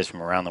 volunteers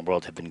from around the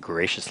world, have been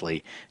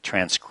graciously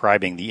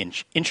transcribing the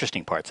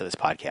interesting parts of this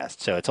podcast.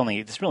 So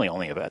it's really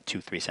only about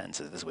 2-3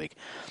 sentences this week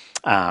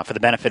for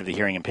the benefit of the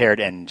hearing impaired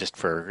and just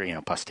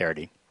for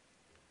posterity.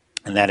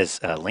 And that is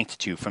linked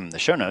to from the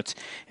show notes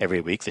every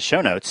week. The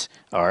show notes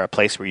are a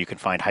place where you can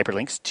find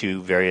hyperlinks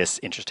to various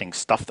interesting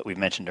stuff that we've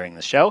mentioned during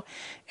the show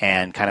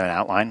and kind of an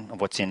outline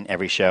of what's in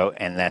every show.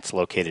 And that's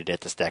located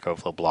at the Stack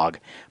Overflow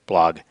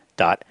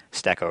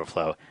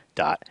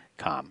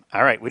blog.stackoverflow.com.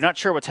 All right, we're not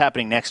sure what's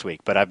happening next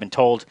week, but I've been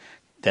told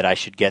that I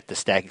should get the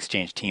Stack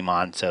Exchange team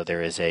on. So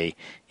there is a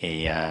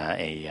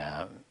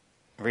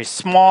very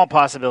small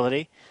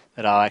possibility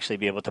that I'll actually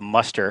be able to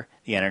muster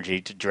the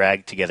energy to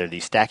drag together the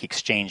Stack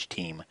Exchange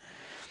team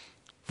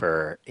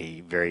for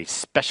a very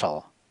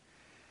special.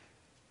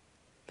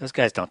 Those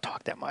guys don't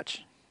talk that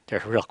much.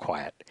 They're real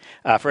quiet.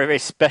 For a very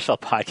special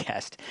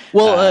podcast.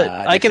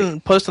 Well, I can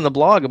post on the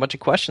blog a bunch of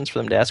questions for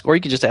them to ask, or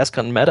you could just ask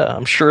on Meta.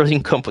 I'm sure you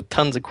can come up with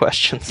tons of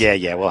questions.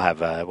 Yeah. We'll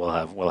have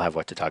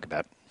what to talk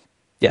about.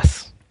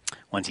 Yes.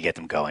 Once you get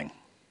them going,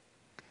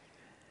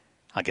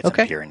 I'll get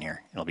some beer in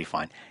here. It'll be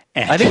fine.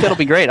 And I think that'll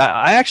be great.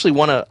 I actually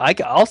want to.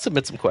 I'll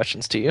submit some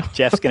questions to you.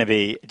 Jeff. Why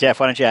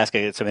don't you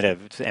submit an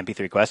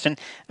MP3 question?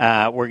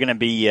 Jeff's going to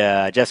be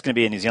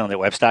in New Zealand at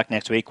Webstock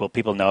next week. Will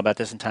people know about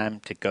this in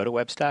time to go to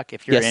Webstock?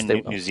 If you're in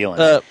New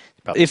Zealand,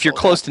 if you're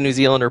close to New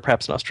Zealand or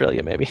perhaps in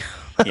Australia, maybe.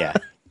 Yeah,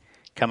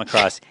 come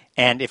across.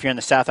 And if you're in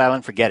the South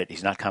Island, forget it.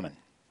 He's not coming.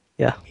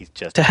 Yeah, he's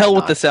just to hell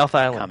with the South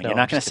Island. No, you're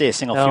not going to see a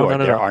single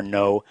fjord. There are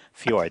no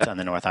fjords on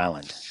the North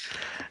Island.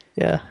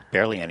 Yeah.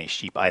 Barely any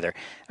sheep either.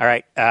 All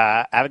right.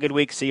 Have a good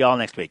week. See you all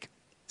next week.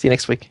 See you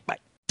next week. Bye.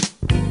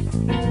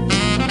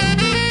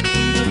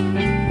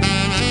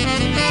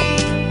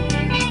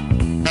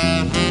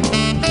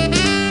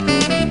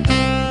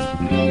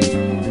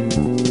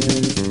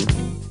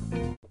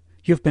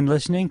 You've been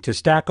listening to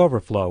Stack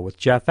Overflow with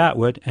Jeff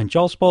Atwood and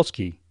Joel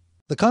Spolsky.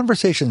 The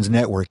Conversations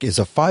Network is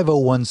a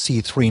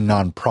 501c3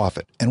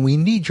 nonprofit, and we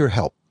need your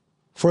help.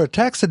 For a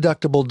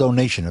tax-deductible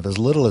donation of as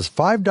little as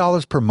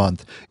 $5 per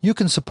month, you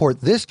can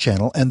support this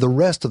channel and the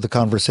rest of the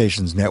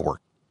Conversations Network.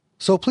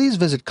 So please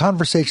visit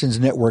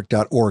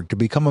conversationsnetwork.org to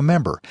become a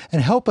member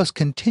and help us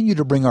continue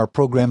to bring our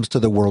programs to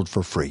the world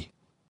for free.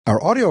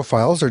 Our audio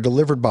files are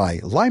delivered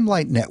by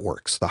Limelight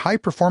Networks, the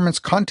high-performance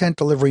content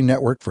delivery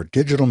network for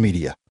digital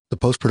media. The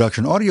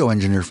post-production audio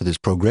engineer for this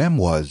program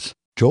was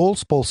Joel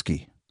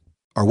Spolsky.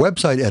 Our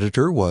website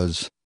editor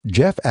was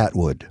Jeff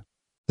Atwood.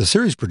 The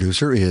series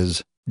producer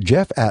is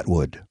Jeff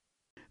Atwood.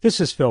 This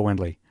is Phil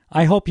Windley.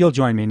 I hope you'll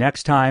join me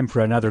next time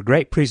for another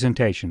great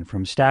presentation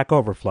from Stack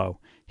Overflow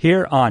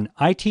here on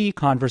IT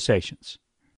Conversations.